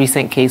example, in the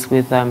recent case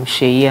with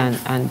Sheyi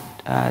and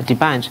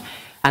Dibanj,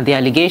 and the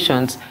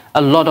allegations,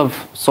 a lot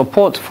of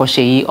support for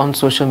Sheyi on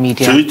social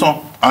media.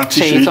 Sheyiton,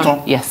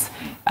 anti-Sheyiton? Yes.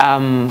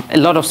 a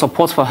lot of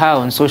support for her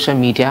on social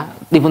media,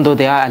 even though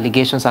there are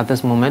allegations at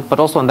this moment. But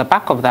also on the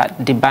back of that,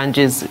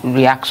 Dibanji's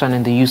reaction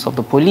in the use of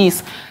the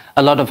police,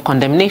 a lot of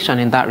condemnation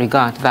in that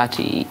regard, that,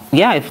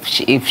 yeah,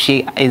 if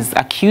she is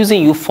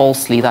accusing you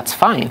falsely, that's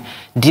fine.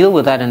 Deal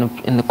with that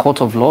in the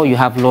court of law. You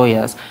have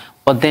lawyers.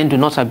 But then do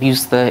not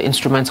abuse the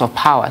instruments of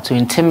power to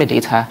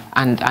intimidate her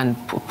and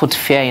put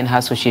fear in her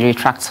so she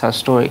retracts her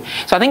story.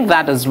 So I think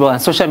that as well,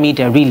 and social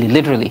media, really,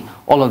 literally,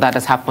 all of that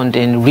has happened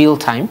in real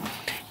time.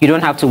 You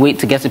don't have to wait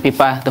to get to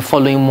paper the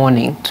following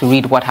morning to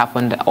read what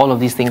happened. All of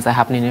these things are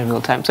happening in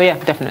real time. So yeah,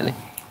 definitely.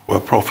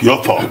 Well, Prof,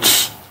 your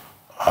thoughts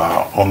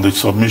on the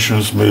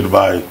submissions made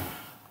by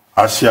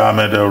Asia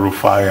Ahmed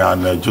El-Rufai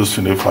and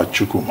Josephine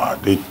Chukuma.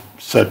 They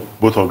said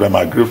both of them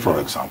agree, for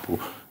example,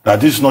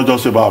 that this is not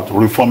just about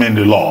reforming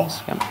the law,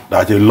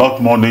 that a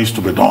lot more needs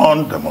to be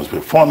done. There must be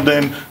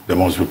funding, there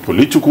must be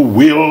political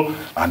will,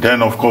 and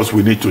then, of course,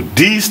 we need to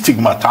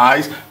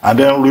destigmatize and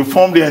then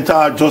reform the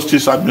entire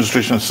justice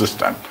administration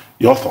system.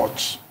 Your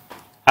thoughts?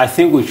 I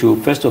think we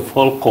should, first of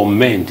all,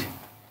 commend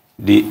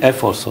the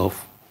efforts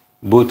of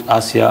both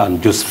Asia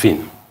and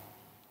Josephine.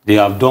 They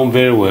have done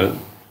very well.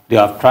 They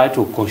have tried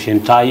to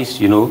conscientize,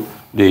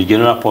 the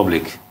general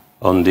public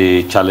on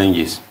the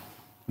challenges.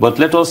 But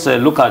let us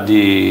look at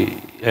the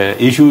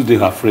issues they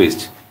have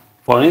raised.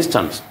 For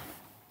instance,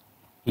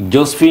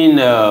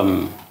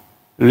 Josephine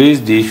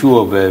raised the issue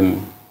of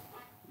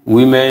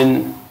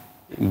women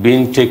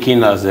being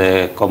taken as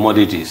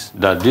commodities,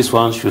 that this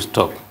one should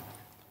stop.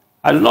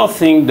 I do not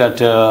think that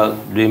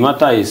the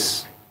matter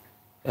is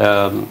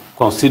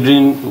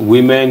considering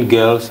women,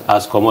 girls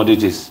as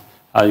commodities,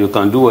 and you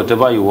can do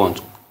whatever you want.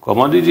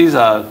 Commodities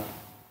are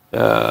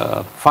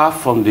far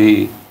from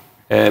the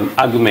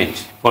argument.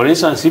 For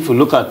instance, if you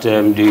look at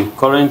the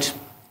current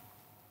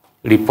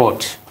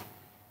report,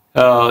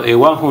 a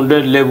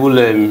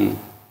 100-level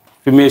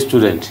female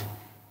student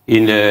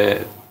in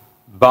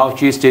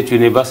Bauchi State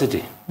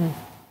University,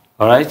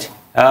 all right?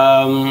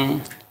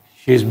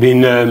 She's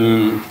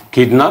been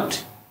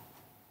kidnapped,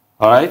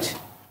 all right?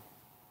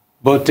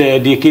 But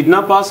the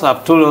kidnappers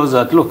have told us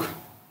that, look,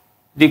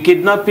 the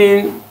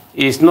kidnapping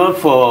is not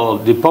for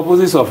the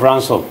purposes of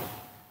ransom,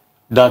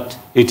 that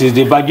it is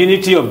the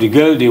virginity of the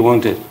girl they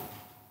wanted.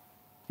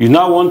 You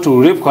now want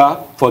to rape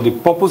her for the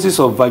purposes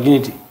of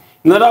virginity.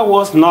 In other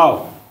words,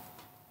 now,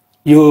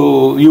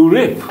 you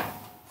rape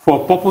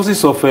for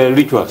purposes of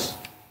rituals.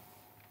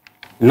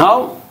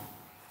 Now,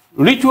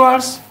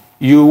 rituals,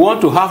 you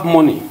want to have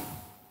money.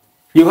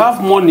 You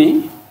have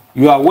money,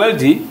 you are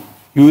wealthy,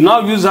 you now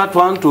use that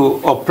one to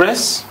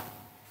oppress.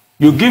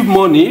 You give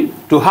money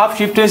to have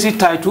chieftaincy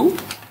title,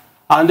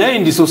 and then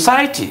in the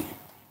society,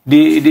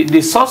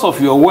 the source of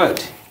your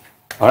wealth,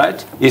 all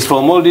right, is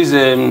from all this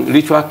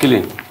ritual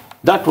killing.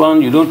 That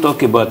one, you don't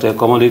talk about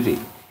commodity.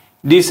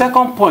 The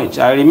second point,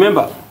 I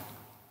remember,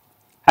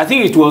 I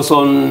think it was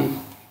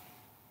on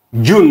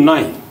June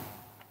 9,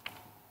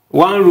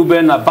 one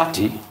Ruben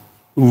Abati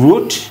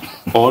wrote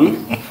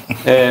on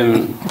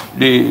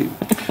the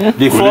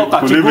four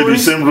categories. Could it be the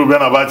same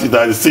Ruben Abati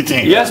that is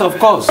sitting? Yes, of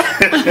course.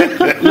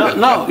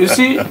 now, you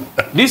see,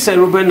 this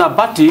Ruben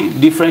Abati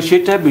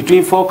differentiated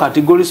between four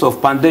categories of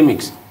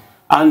pandemics.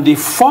 And the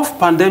fourth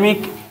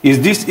pandemic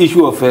is this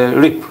issue of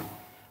rape.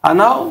 And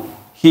now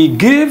he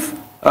gave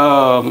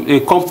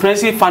a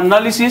comprehensive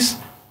analysis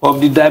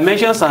of the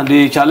dimensions and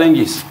the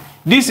challenges.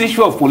 This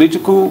issue of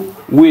political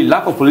will,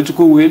 lack of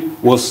political will,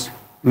 was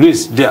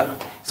raised there.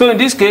 So in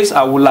this case,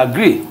 I will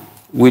agree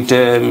with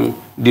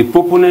the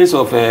proponents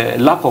of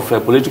lack of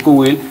political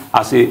will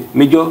as a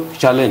major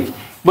challenge.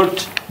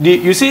 But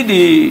you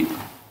see,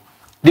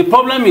 the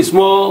problem is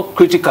more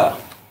critical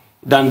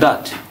than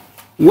that.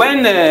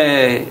 When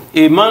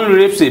a man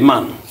rapes a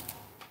man,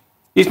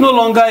 it's no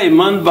longer a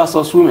man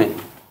versus woman.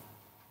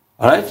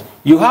 All right?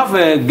 You have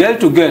a girl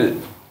to girl,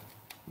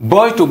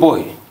 boy to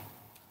boy,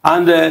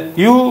 and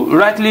you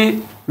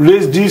rightly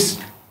raise this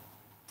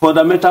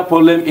fundamental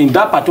problem in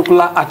that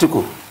particular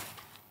article.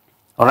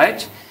 All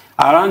right?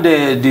 Around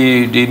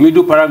the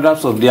middle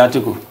paragraphs of the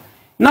article.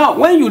 Now,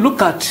 when you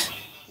look at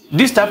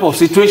this type of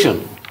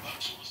situation,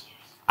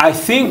 I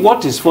think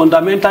what is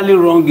fundamentally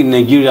wrong in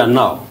Nigeria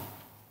now,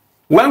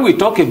 when we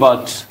talk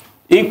about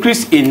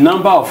increase in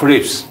number of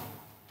rapes,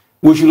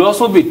 we should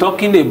also be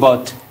talking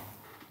about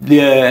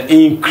the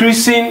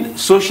increasing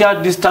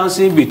social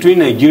distancing between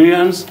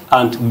Nigerians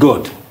and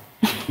God.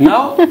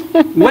 Now,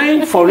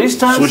 when, for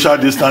instance... Social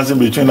distancing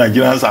between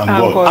Nigerians and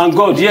God. And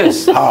God,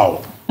 yes.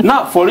 How?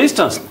 Now, for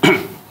instance,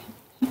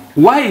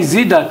 why is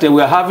it that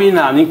we are having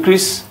an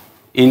increase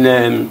in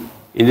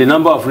the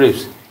number of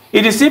rapes?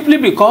 It is simply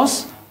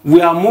because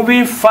we are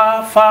moving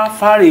far, far,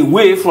 far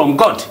away from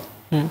God.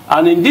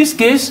 And in this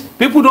case,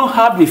 people don't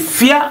have the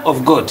fear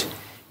of God.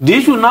 The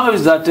issue now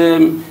is that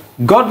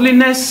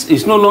godliness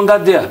is no longer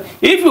there.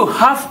 If you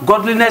have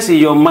godliness in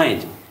your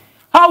mind,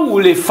 how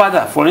will a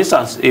father, for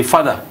instance, a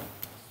father,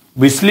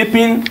 be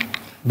sleeping,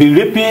 be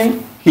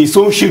raping his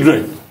own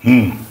children?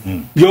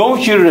 Your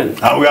own children.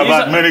 And we have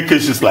had many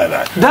cases like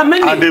that. There are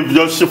many. And they've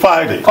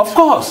justified it. Of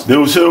course. They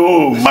will say,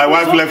 oh, my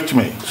wife left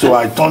me, so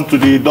I turned to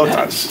the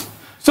daughters.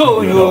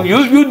 So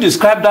you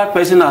describe that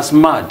person as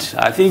mad.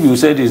 I think you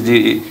said is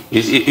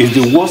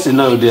the worst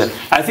scenario there.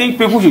 I think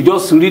people should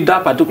just read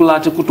that particular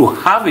article to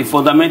have a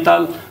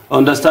fundamental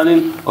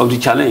understanding of the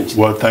challenge.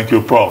 Well, thank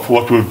you, Prof.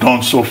 What we've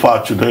done so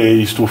far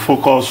today is to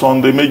focus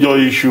on the major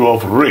issue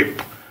of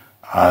rape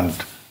and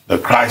the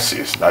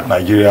crisis that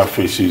Nigeria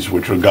faces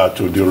with regard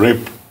to the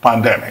rape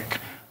pandemic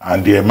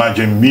and the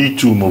emerging Me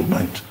Too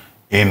movement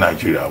in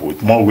Nigeria,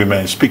 with more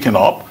women speaking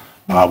up,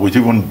 with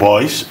even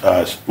boys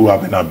who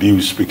have been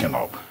abused speaking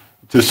up.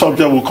 It's a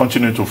subject we'll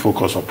continue to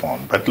focus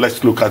upon, but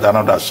let's look at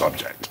another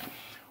subject.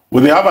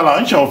 With the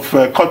avalanche of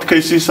court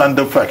cases and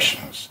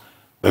defections,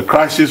 the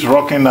crisis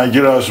rocking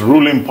Nigeria's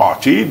ruling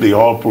party, the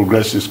All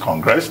Progressives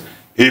Congress,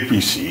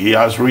 APC,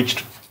 has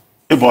reached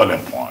a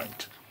boiling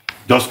point.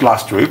 Just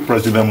last week,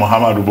 President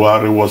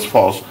Muhammadu was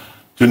forced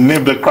to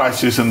nip the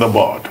crisis in the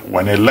bud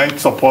when he lent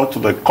support to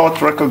the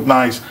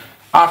court-recognized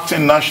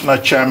acting national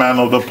chairman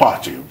of the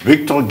party,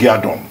 Victor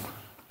Giadom,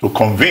 to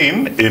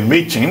convene a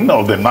meeting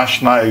of the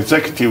National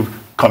Executive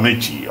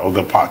Committee of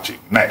the party,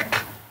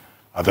 NEC.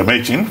 At the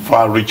meeting,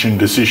 far-reaching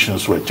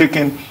decisions were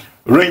taken,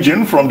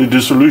 ranging from the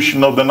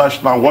dissolution of the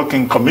National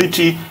Working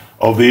Committee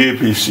of the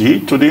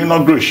APC to the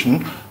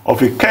inauguration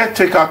of a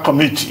caretaker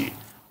committee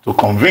to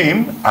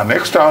convene an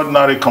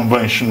extraordinary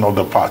convention of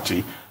the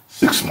party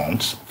 6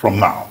 months from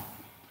now.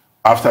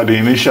 After the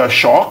initial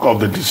shock of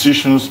the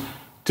decisions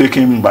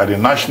taken by the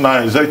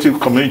National Executive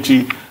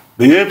Committee,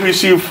 the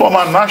APC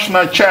former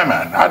national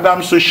chairman,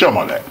 Adams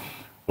Oshomole,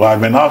 who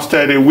had been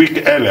ousted a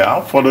week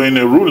earlier following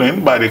a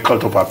ruling by the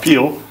Court of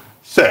Appeal,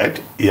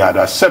 said he had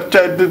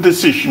accepted the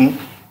decision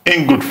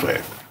in good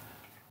faith.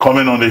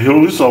 Coming on the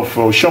heels of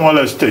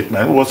Oshomole's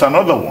statement was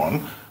another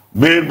one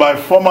made by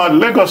former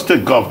Lagos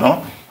State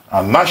Governor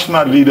and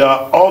national leader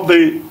of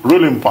the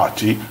ruling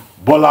party,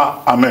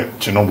 Bola Ahmed,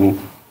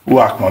 who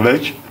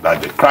acknowledged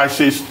that the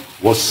crisis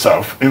was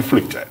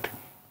self-inflicted.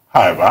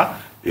 However,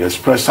 he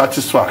expressed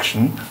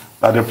satisfaction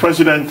that the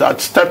president had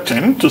stepped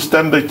in to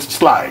stem the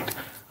slide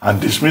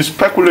and dismiss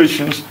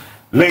speculations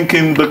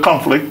linking the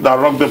conflict that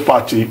rocked the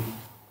party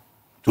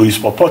to his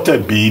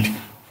purported bid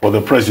for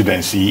the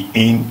presidency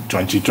in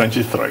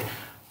 2023.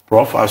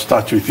 Prof, I'll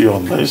start with you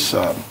on this.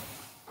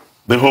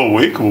 The whole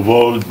week, we've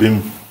all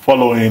been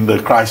following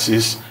the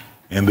crisis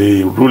in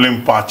the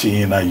ruling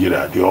party in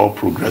Nigeria, the All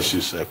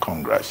Progressives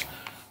Congress.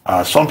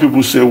 Some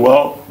people say,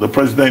 well, the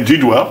president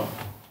did well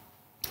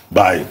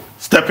by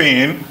stepping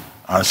in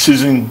and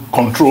seizing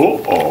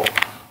control or,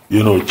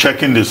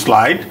 checking the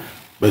slide.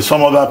 But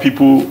some other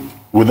people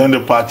within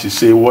the party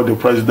say what the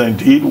president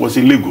did was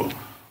illegal.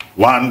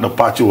 One, the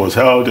party was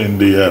held in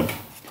the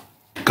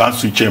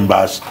council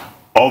chambers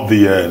of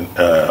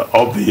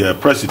the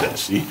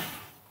presidency.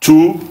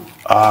 Two,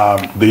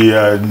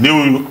 the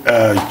new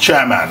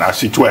chairman,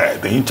 as it were,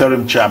 the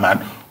interim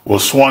chairman,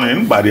 was sworn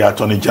in by the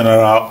Attorney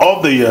General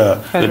of the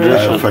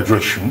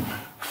Federation.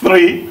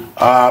 Three,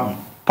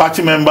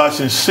 party members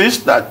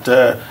insist that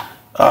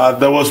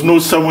there was no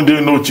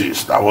 7-day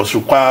notice that was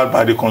required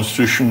by the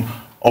constitution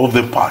of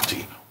the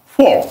party.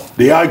 Four,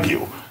 they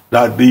argue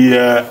that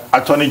the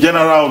Attorney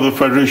General of the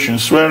Federation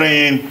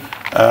swearing in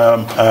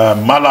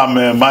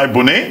Malam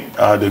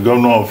Maibune, the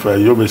governor of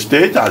Yobe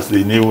State, as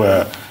the new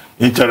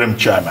interim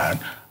chairman,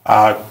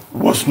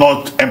 was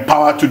not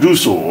empowered to do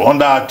so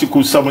under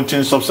Article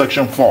 17,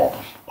 subsection 4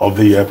 of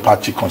the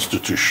party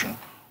constitution.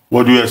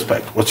 What do you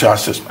expect? What's your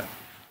assessment?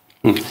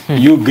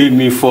 You gave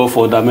me 4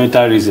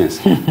 fundamental reasons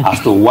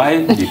as to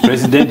why the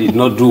president did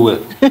not do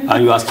well,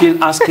 and you are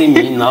still asking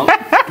me now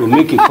to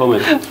make a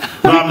comment.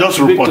 No, I'm just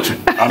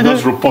reporting. I'm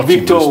just reporting.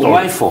 Victor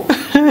Waifo.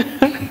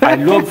 I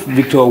love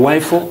Victor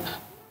Waifo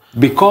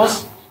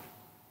because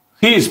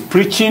he is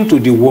preaching to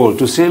the world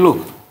to say,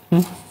 look,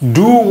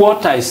 do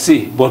what I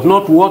say, but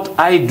not what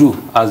I do,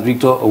 as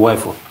Victor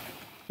Waifo.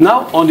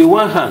 Now, on the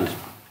one hand,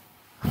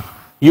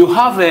 you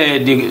have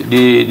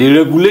the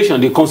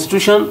regulation, the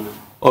constitution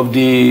of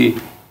the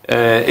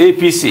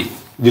APC,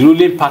 the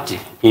ruling party,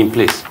 in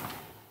place,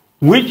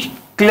 which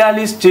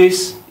clearly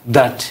states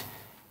that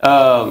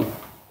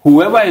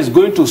whoever is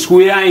going to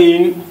swear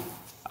in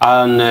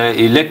an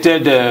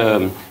elected,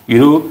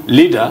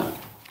 leader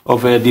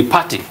of the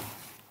party,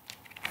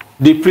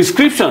 the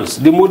prescriptions,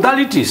 the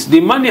modalities,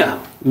 the manner,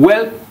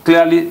 well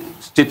clearly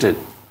stated.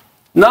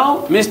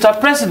 Now, Mr.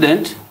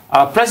 President,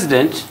 our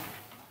President,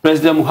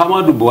 President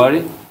Muhammadu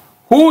Buhari,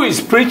 who is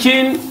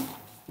preaching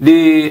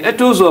the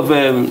ethos of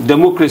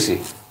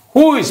democracy,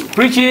 who is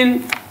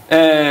preaching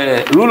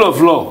rule of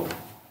law,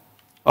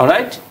 all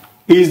right,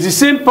 is the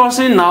same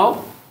person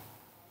now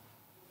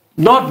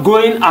not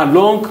going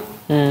along,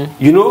 the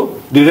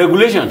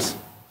regulations.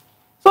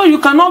 So you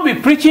cannot be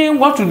preaching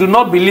what you do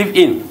not believe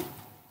in.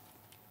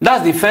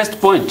 That's the first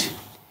point.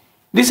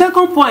 The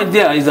second point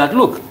there is that,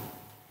 look,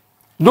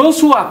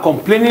 those who are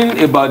complaining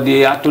about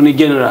the Attorney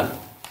General,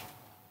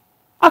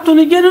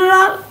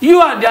 you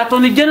are the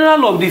Attorney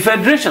General of the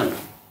Federation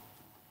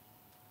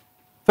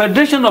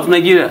of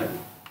Nigeria,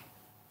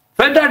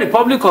 Federal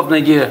Republic of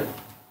Nigeria.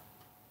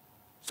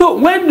 So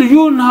when do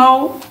you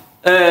now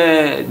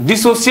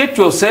dissociate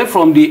yourself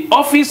from the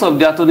office of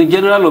the Attorney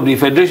General of the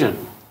Federation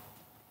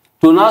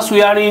to now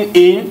swearing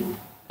in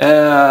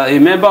a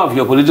member of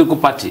your political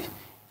party.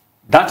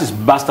 That is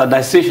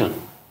bastardization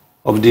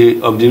of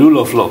the rule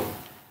of law.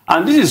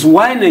 And this is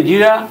why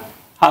Nigeria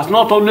has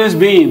not always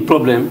been in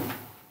problem,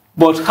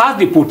 but has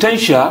the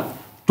potential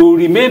to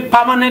remain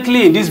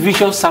permanently in this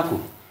vicious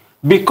circle.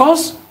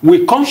 Because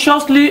we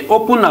consciously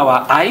open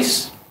our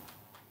eyes,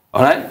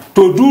 all right,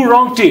 to do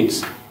wrong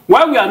things.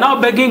 While we are now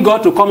begging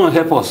God to come and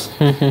help us.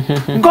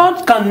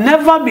 God can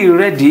never be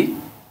ready,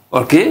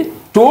 okay,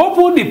 to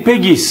open the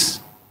pages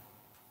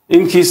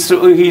in his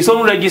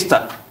own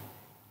register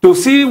to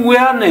see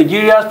where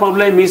Nigeria's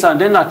problem is and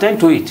then attend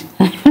to it.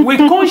 We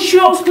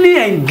consciously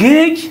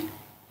engage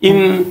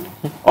in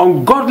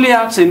ungodly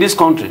acts in this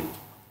country.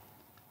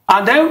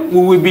 And then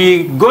we will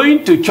be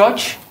going to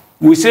church,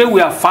 we say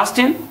we are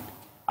fasting,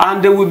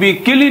 and they will be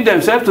killing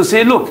themselves to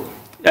say, look,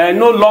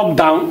 no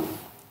lockdown.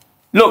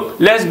 Look,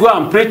 let's go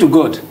and pray to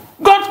God.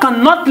 God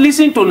cannot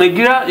listen to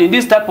Nigeria in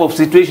this type of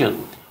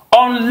situation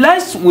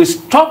unless we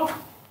stop,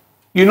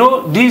 you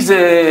know, these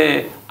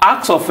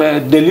acts of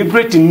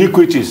deliberate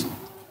iniquities.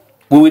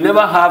 We will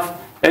never have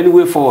any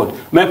way forward.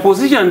 My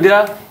position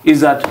there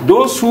is that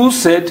those who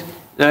said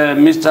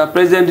Mr.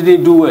 President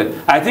didn't do well,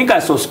 I think I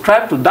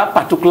subscribe to that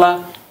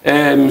particular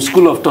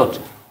school of thought.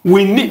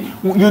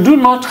 You do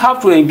not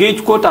have to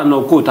engage, quote and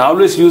unquote, I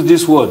always use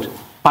this word,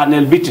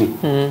 panel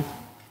beating.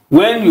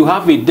 When you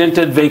have a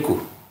dented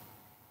vehicle,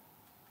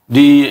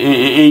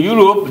 in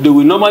Europe, they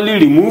will normally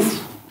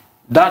remove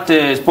that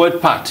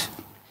spoiled part.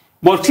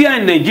 But here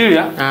in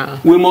Nigeria,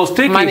 we must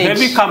take a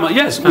heavy camera.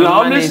 Yes, we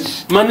are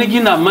always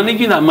managing.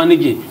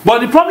 But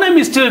the problem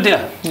is still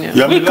there.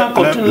 Yeah, we can't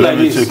continue like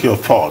this. Let me take your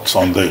thoughts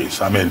on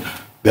this. I mean,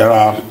 there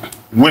are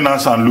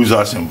winners and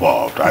losers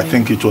involved. I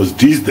think it was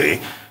THISDAY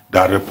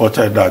that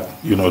reported that,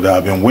 you know, there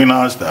have been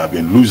winners, there have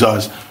been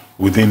losers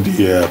within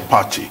the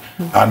party.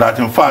 And that,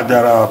 in fact,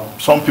 there are,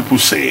 some people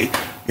say,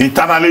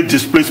 internally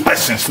displaced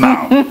persons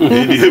now in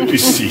the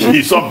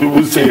APC. Some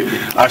people say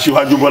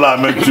Bola,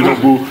 Ahmed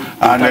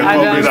and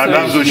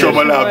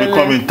have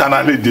become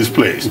internally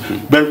displaced.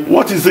 But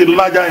what is the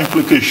larger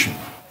implication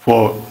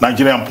for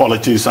Nigerian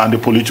politics and the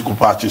political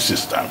party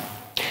system?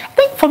 I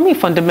think for me,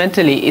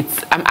 fundamentally,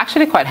 I'm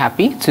actually quite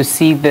happy to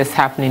see this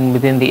happening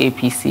within the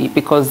APC,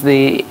 because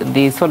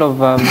the sort of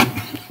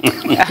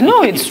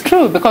no, it's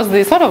true, because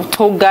the sort of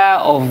toga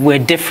of we're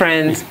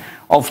different,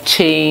 of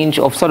change,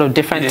 of sort of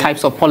different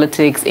types of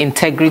politics,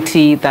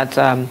 integrity that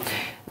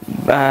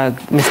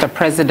Mr.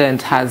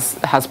 President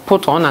has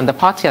put on and the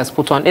party has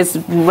put on is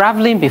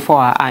raveling before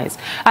our eyes.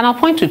 And I'll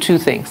point to two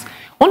things.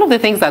 One of the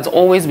things that's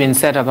always been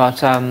said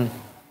about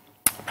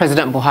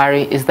President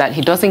Buhari is that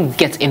he doesn't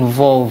get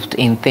involved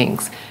in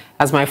things.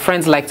 As my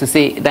friends like to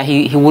say, that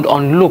he would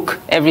unlook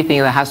everything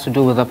that has to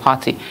do with the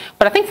party.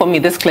 But I think for me,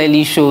 this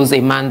clearly shows a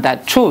man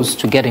that chose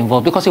to get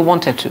involved because he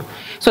wanted to.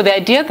 So the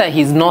idea that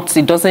he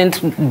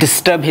doesn't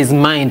disturb his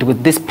mind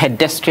with these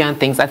pedestrian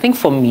things, I think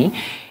for me,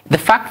 the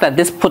fact that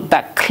this put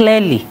that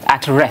clearly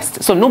at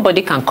rest, so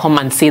nobody can come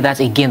and say that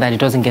again, that he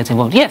doesn't get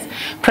involved. Yes,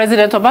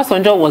 President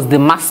Obasanjo was the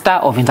master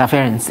of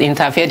interference. He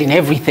interfered in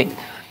everything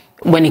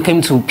when it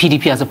came to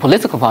PDP as a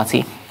political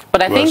party.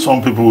 But I think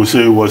some people will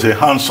say it was a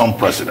handsome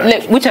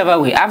president. Whichever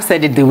way, I've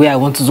said it the way I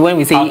want to. When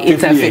we say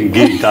actively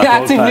engaged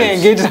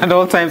at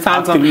all times,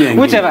 handsome,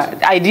 whichever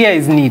idea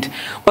is need.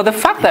 But the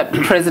fact that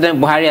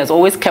President Buhari has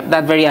always kept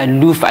that very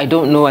aloof, I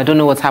don't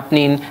know what's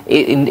happening,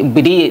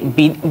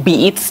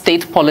 be it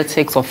state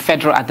politics or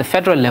at the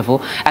federal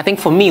level. I think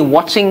for me,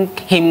 watching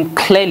him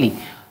clearly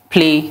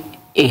play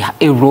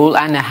a role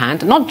and a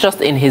hand, not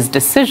just in his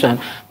decision,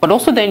 but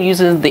also then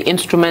using the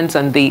instruments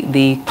and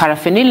the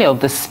paraphernalia of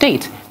the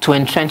state to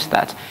entrench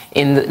that,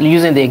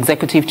 using the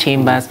executive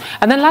chambers.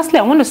 And then lastly,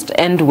 I want to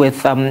end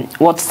with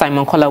what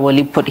Simon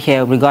Kolawole put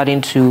here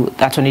regarding to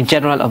the Attorney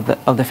General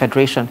of the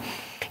Federation.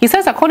 He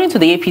says, according to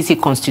the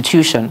APC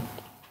Constitution,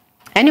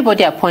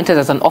 anybody appointed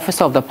as an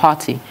officer of the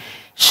party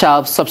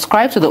shall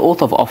subscribe to the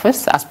oath of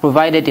office as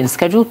provided in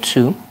Schedule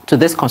 2 to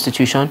this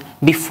Constitution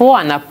before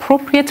an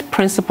appropriate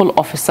principal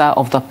officer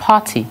of the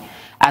party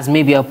as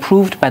may be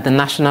approved by the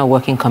National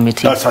Working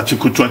Committee. That's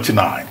Article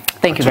 29.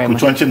 Thank you very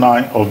much. Article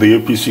 29 of the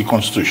APC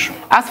Constitution.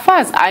 As far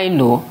as I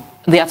know,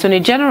 the Attorney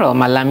General,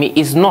 Malami,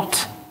 is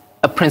not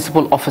a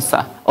principal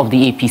officer of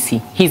the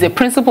APC. He's a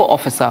principal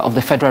officer of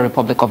the Federal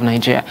Republic of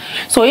Nigeria.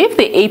 So if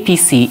the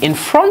APC, in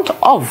front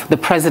of the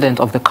president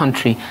of the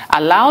country,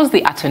 allows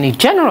the Attorney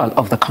General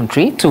of the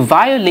country to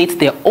violate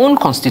their own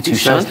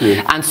constitution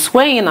and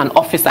swear in an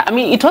officer, I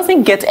mean, it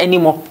doesn't get any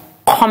more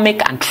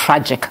comic and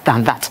tragic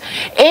than that.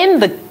 In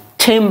the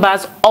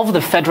chambers of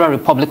the Federal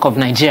Republic of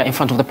Nigeria, in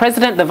front of the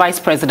president, the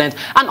vice president,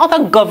 and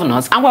other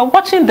governors, and we're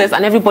watching this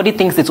and everybody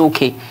thinks it's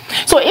okay.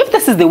 So if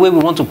this is the way we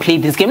want to play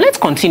this game, let's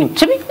continue.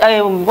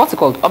 What's it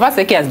called?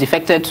 Obaseki has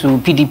defected to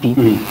PDP.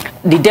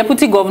 The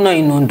deputy governor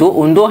in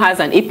Ondo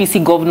has an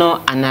APC governor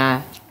and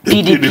a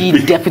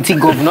PDP deputy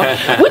governor,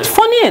 which,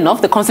 funny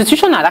enough, the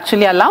Constitution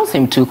actually allows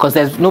him to, because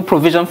there's no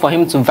provision for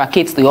him to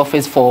vacate the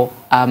office for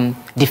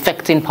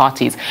defecting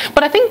parties.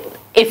 But I think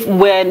if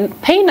we're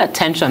paying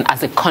attention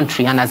as a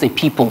country and as a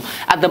people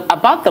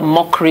about the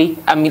mockery,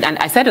 I mean, and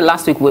I said it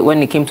last week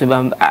when it came to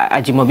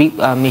Ajimobi,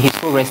 may his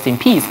soul rest in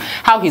peace,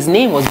 how his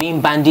name was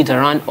being bandied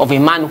around of a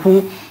man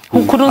who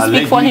couldn't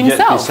speak for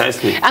himself.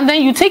 And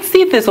then you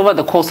see this over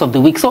the course of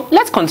the week. So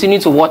let's continue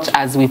to watch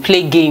as we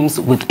play games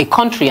with a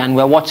country and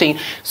we're watching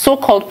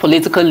so-called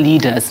political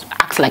leaders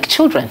act like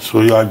children. So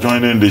you are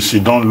joining the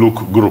Sidon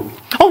Look group.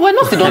 Oh, we're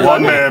not Sidon Look.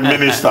 One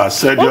minister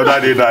said the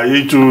other day that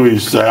he too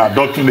is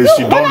adopting the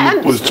Sidon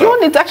Look posture. No,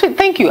 it's actually,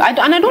 thank you. And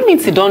I don't mean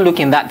Sidon Look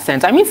in that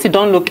sense. I mean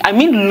Sidon Look, I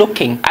mean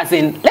looking, as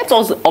in let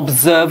us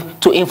observe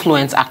to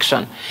influence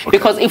action. Okay.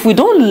 Because if we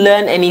don't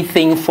learn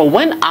anything for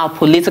when our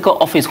political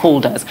office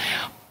holders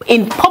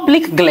in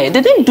public glare,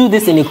 they didn't do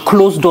this in a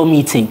closed-door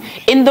meeting.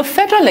 In the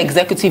Federal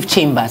Executive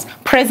Chambers,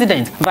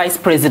 President, Vice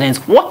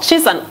President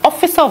watches an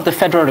officer of the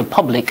Federal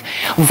Republic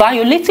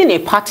violating a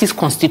party's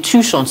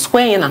constitution,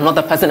 swearing in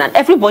another person, and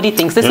everybody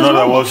thinks this is wrong. In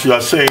other words, you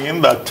are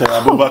saying that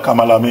Abubakar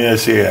Malami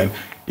SAN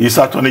is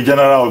Attorney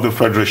General of the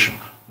Federation,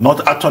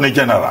 not Attorney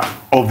General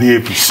of the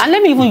APC. And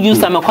let me even use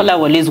Amakola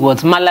Wole's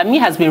words. Malami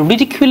has been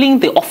ridiculing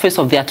the office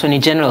of the Attorney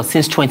General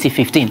since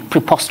 2015.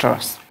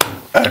 Preposterous.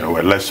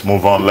 Anyway, let's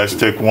move on. Let's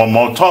take one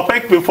more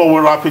topic before we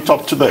wrap it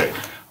up today.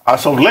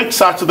 As of late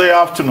Saturday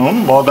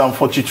afternoon, more than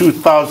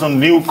 42,000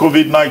 new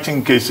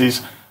COVID-19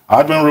 cases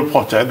had been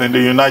reported in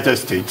the United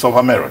States of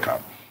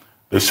America.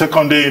 The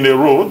second day in a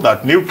row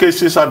that new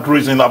cases had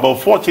risen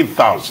above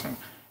 40,000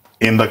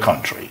 in the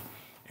country.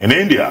 In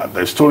India,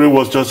 the story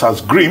was just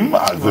as grim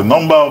as the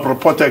number of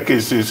reported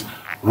cases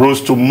rose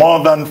to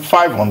more than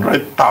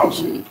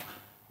 500,000.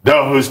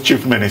 Delhi's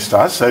chief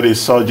minister said a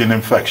surge in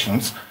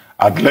infections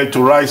had led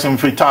to rising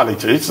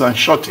fatalities and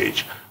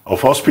shortage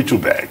of hospital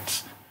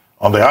beds.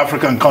 On the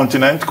African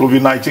continent,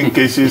 COVID-19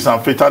 cases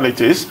and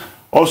fatalities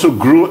also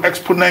grew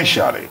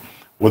exponentially,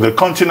 with the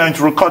continent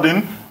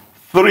recording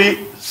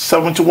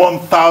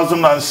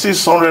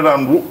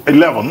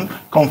 371,611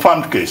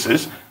 confirmed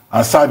cases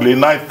and sadly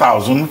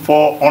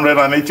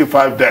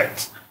 9,485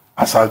 deaths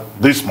as of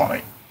this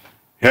morning.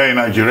 Here in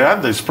Nigeria,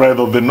 the spread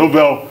of the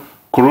novel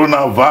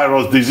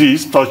coronavirus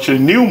disease touched a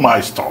new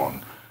milestone,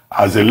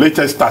 as the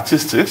latest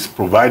statistics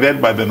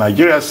provided by the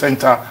Nigeria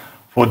Center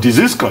for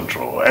Disease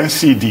Control,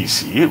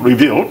 NCDC,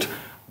 revealed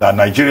that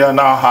Nigeria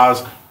now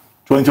has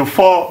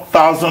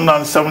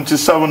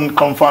 24,077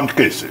 confirmed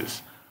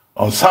cases.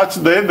 On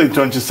Saturday, the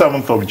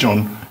 27th of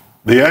June,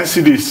 the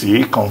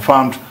NCDC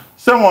confirmed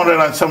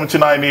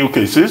 779 new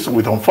cases,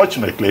 with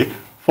unfortunately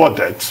 4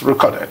 deaths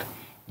recorded.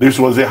 This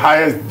was the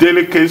highest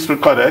daily case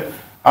recorded,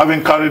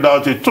 having carried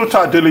out a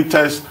total daily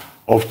test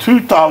of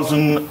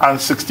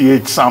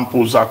 2,068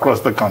 samples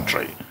across the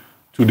country.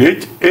 To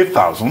date,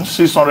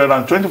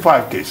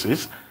 8,625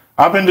 cases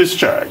have been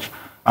discharged,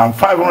 and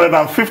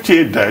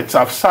 558 deaths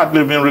have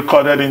sadly been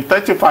recorded in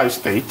 35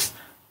 states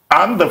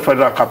and the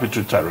Federal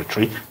Capital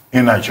Territory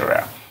in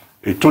Nigeria.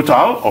 A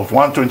total of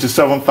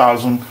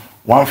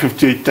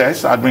 127,158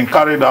 tests had been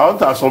carried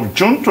out as of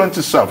June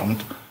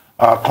 27th,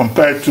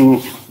 compared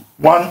to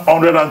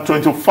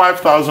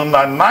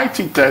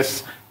 125,090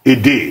 tests a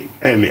day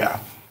earlier.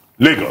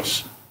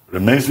 Lagos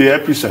remains the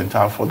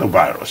epicenter for the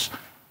virus.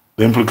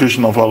 The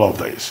implication of all of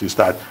this is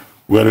that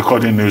we're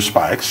recording new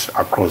spikes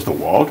across the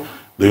world.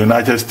 The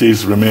United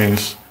States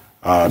remains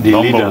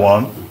number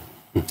one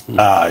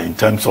in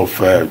terms of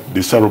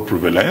the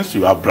seroprevalence.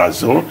 You have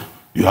Brazil,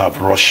 you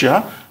have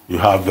Russia, you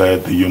have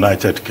the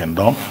United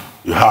Kingdom,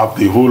 you have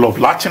the whole of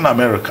Latin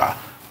America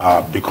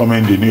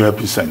becoming the new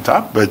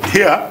epicenter. But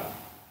here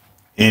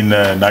in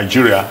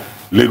Nigeria,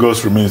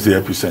 Lagos remains the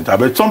epicenter.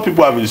 But some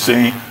people have been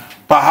saying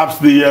perhaps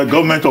the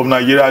government of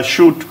Nigeria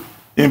should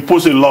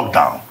impose a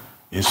lockdown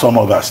in some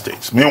other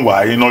states.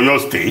 Meanwhile, in Oyo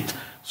State,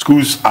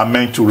 schools are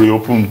meant to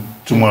reopen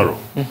tomorrow.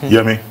 Mm-hmm.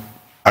 Hear me?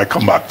 I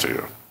come back to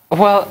you.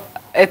 Well,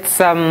 it's,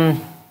 yeah,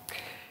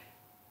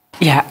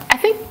 I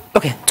think,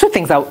 okay, 2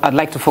 things I'd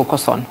like to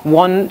focus on.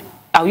 One,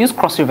 I'll use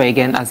Cross River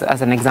again as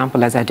an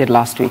example, as I did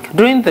last week.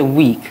 During the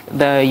week,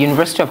 the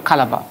University of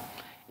Calabar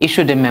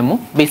issued a memo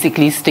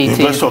basically stating...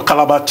 University of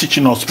Calabar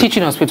Teaching Hospital.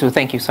 Teaching Hospital,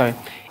 thank you, sorry.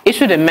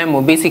 Issued a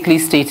memo basically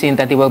stating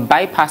that they were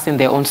bypassing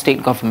their own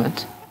state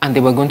government and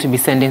they were going to be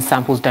sending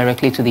samples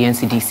directly to the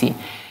NCDC.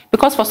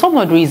 Because for some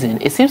odd reason,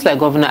 it seems like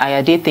Governor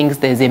Ayade thinks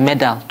there's a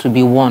medal to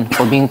be won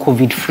for being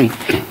COVID-free.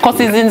 Because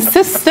his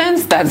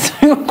insistence that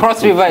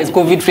Cross River is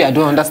COVID-free, I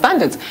don't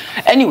understand it.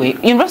 Anyway,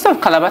 University of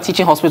Calabar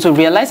Teaching Hospital,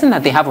 realizing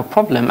that they have a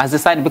problem, has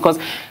decided, because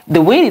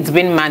the way it's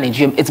been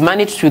managed, it's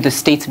managed through the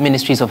state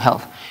ministries of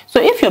health.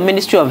 So if your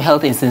Ministry of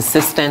Health is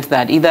insistent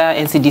that either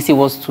NCDC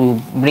was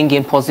to bring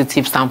in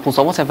positive samples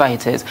or whatever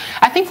it is,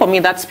 I think for me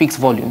that speaks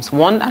volumes.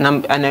 One,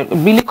 and I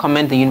really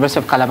commend the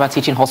University of Calabar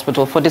Teaching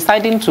Hospital for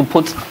deciding to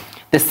put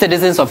the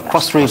citizens of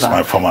Cross River. That's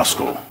my former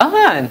school.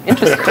 Ah,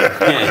 interesting.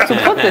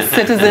 To put the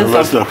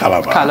citizens of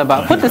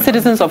Calabar, put the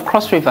citizens of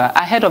Cross River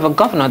ahead of a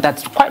governor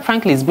that, quite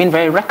frankly, has been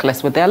very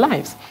reckless with their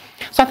lives.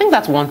 So I think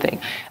that's one thing.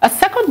 A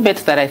second bit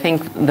that I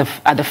think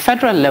at the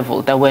federal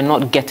level that we're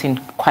not getting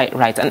quite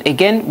right, and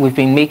again, we've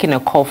been making a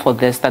call for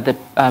this, that the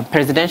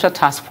presidential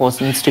task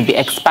force needs to be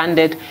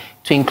expanded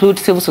to include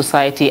civil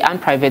society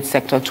and private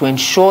sector to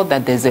ensure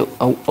that there's a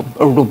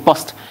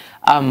robust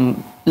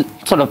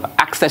sort of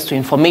access to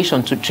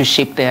information to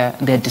shape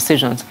their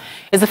decisions,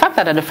 is the fact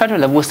that at the federal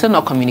level, we're still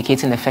not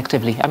communicating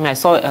effectively. I mean, I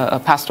saw a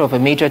pastor of a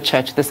major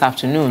church this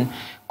afternoon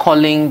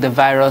calling the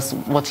virus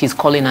what he's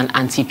calling an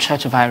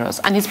anti-church virus.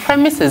 And his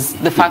premise is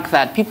the fact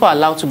that people are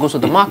allowed to go to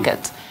the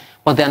market,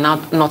 but they're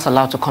not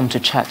allowed to come to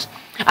church.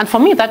 And for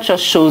me, that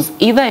just shows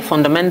either a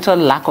fundamental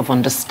lack of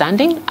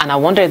understanding, and I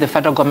wonder if the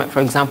federal government, for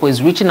example,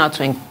 is reaching out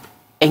to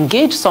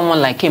engage someone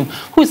like him,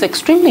 who is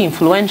extremely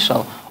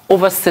influential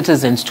over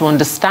citizens, to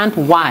understand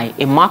why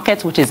a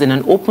market which is in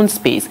an open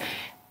space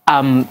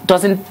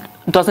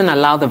doesn't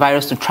allow the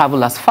virus to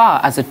travel as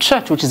far as a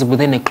church which is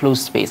within a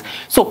closed space.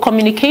 So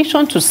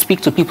communication to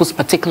speak to people's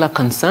particular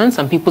concerns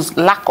and people's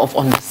lack of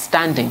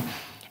understanding,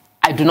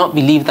 I do not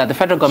believe that the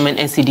federal government,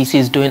 NCDC,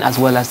 is doing as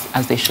well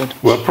as they should.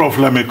 Well, Prof,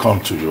 let me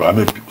come to you. I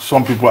mean,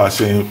 some people are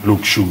saying,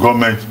 look, should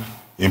government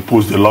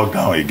impose the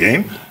lockdown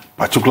again,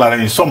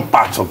 particularly in some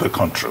parts of the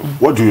country?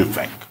 What do you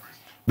think?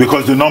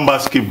 Because the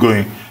numbers keeps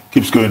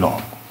going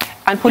on.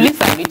 And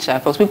police are richer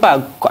because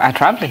people are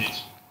traveling.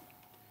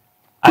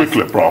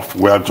 Quickly, Prof,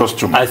 we are just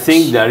 2 minutes. I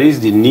think there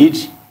is the need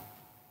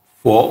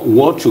for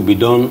what should be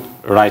done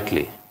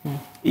rightly.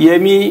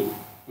 Yemi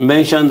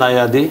mentioned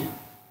Ayade.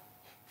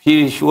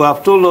 She should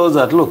have told us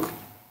that, look,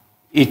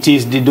 it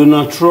is the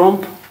Donald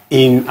Trump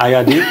in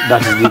Ayade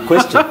that is the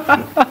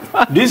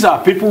question. These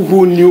are people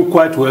who knew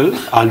quite well,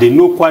 and they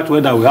know quite well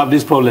that we have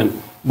this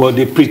problem, but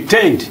they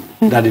pretend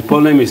that the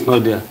problem is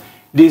not there.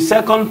 The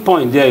second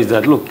point there is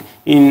that, look,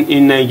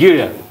 in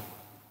Nigeria,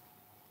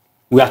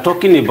 we are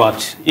talking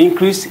about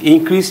increase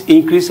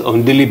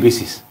on daily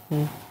basis.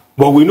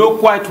 But we know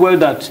quite well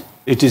that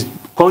it is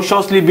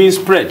consciously being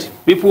spread.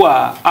 People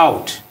are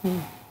out.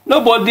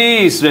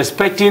 Nobody is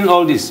respecting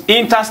all this.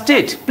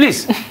 Interstate,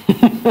 please.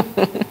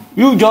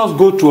 You just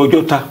go to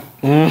Ojota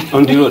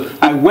on the road.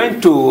 I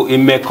went to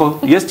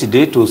Imeko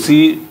yesterday to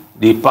see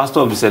the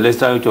pastor of the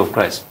Celestial Church of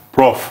Christ.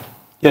 Prof.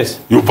 Yes.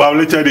 You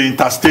violated the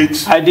interstate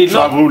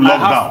travel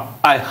lockdown.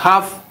 I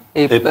have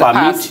a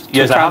permit.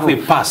 Yes, I have a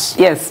pass.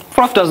 Yes,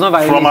 Prof does not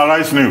violate. From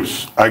Arise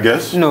News, I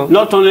guess. No.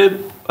 Not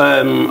only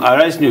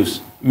Arise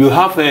News. You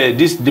have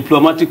this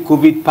diplomatic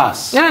COVID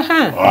pass.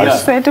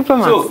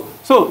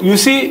 So you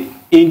see,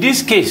 in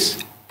this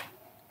case,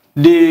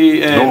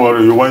 don't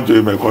worry, you went to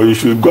Imeko. You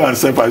should go and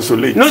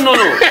self-isolate. No.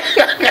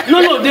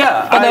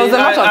 There. But there was a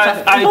lot of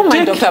traffic. Don't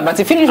mind, Doctor, but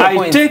finish your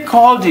point. I take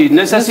all the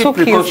necessary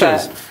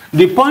precautions.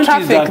 The point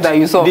is that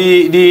you saw.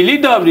 The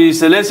leader of the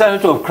Celestial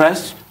Church of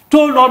Christ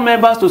told all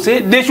members to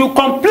say they should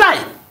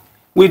comply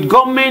with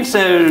government's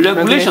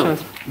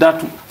regulations,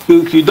 that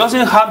he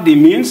doesn't have the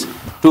means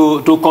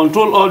to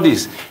control all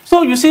this.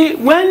 So you see,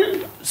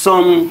 when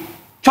some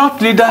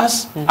church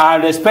leaders are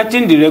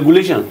respecting the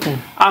regulation,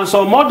 and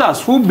some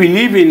others who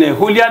believe in a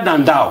holier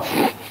than thou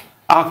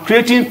are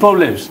creating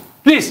problems,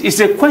 please, it's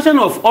a question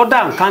of order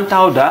and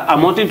counter-order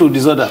amounting to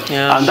disorder.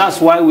 Yeah. And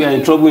that's why we are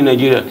in trouble in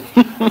Nigeria.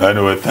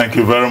 Anyway, thank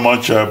you very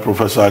much,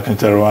 Professor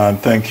Akintero, and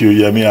thank you,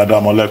 Yemi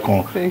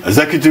Adamolekun,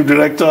 Executive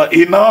Director.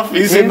 Enough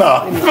is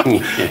enough.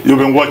 You've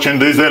been watching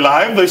THISDAY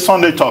Live, the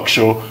Sunday talk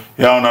show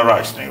here on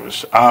Arise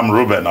News. I'm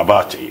Ruben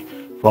Abati.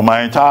 From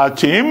my entire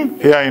team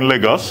here in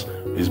Lagos,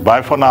 it's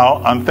bye for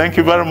now, and thank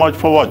you very much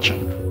for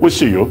watching. We'll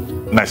see you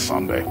next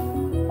Sunday.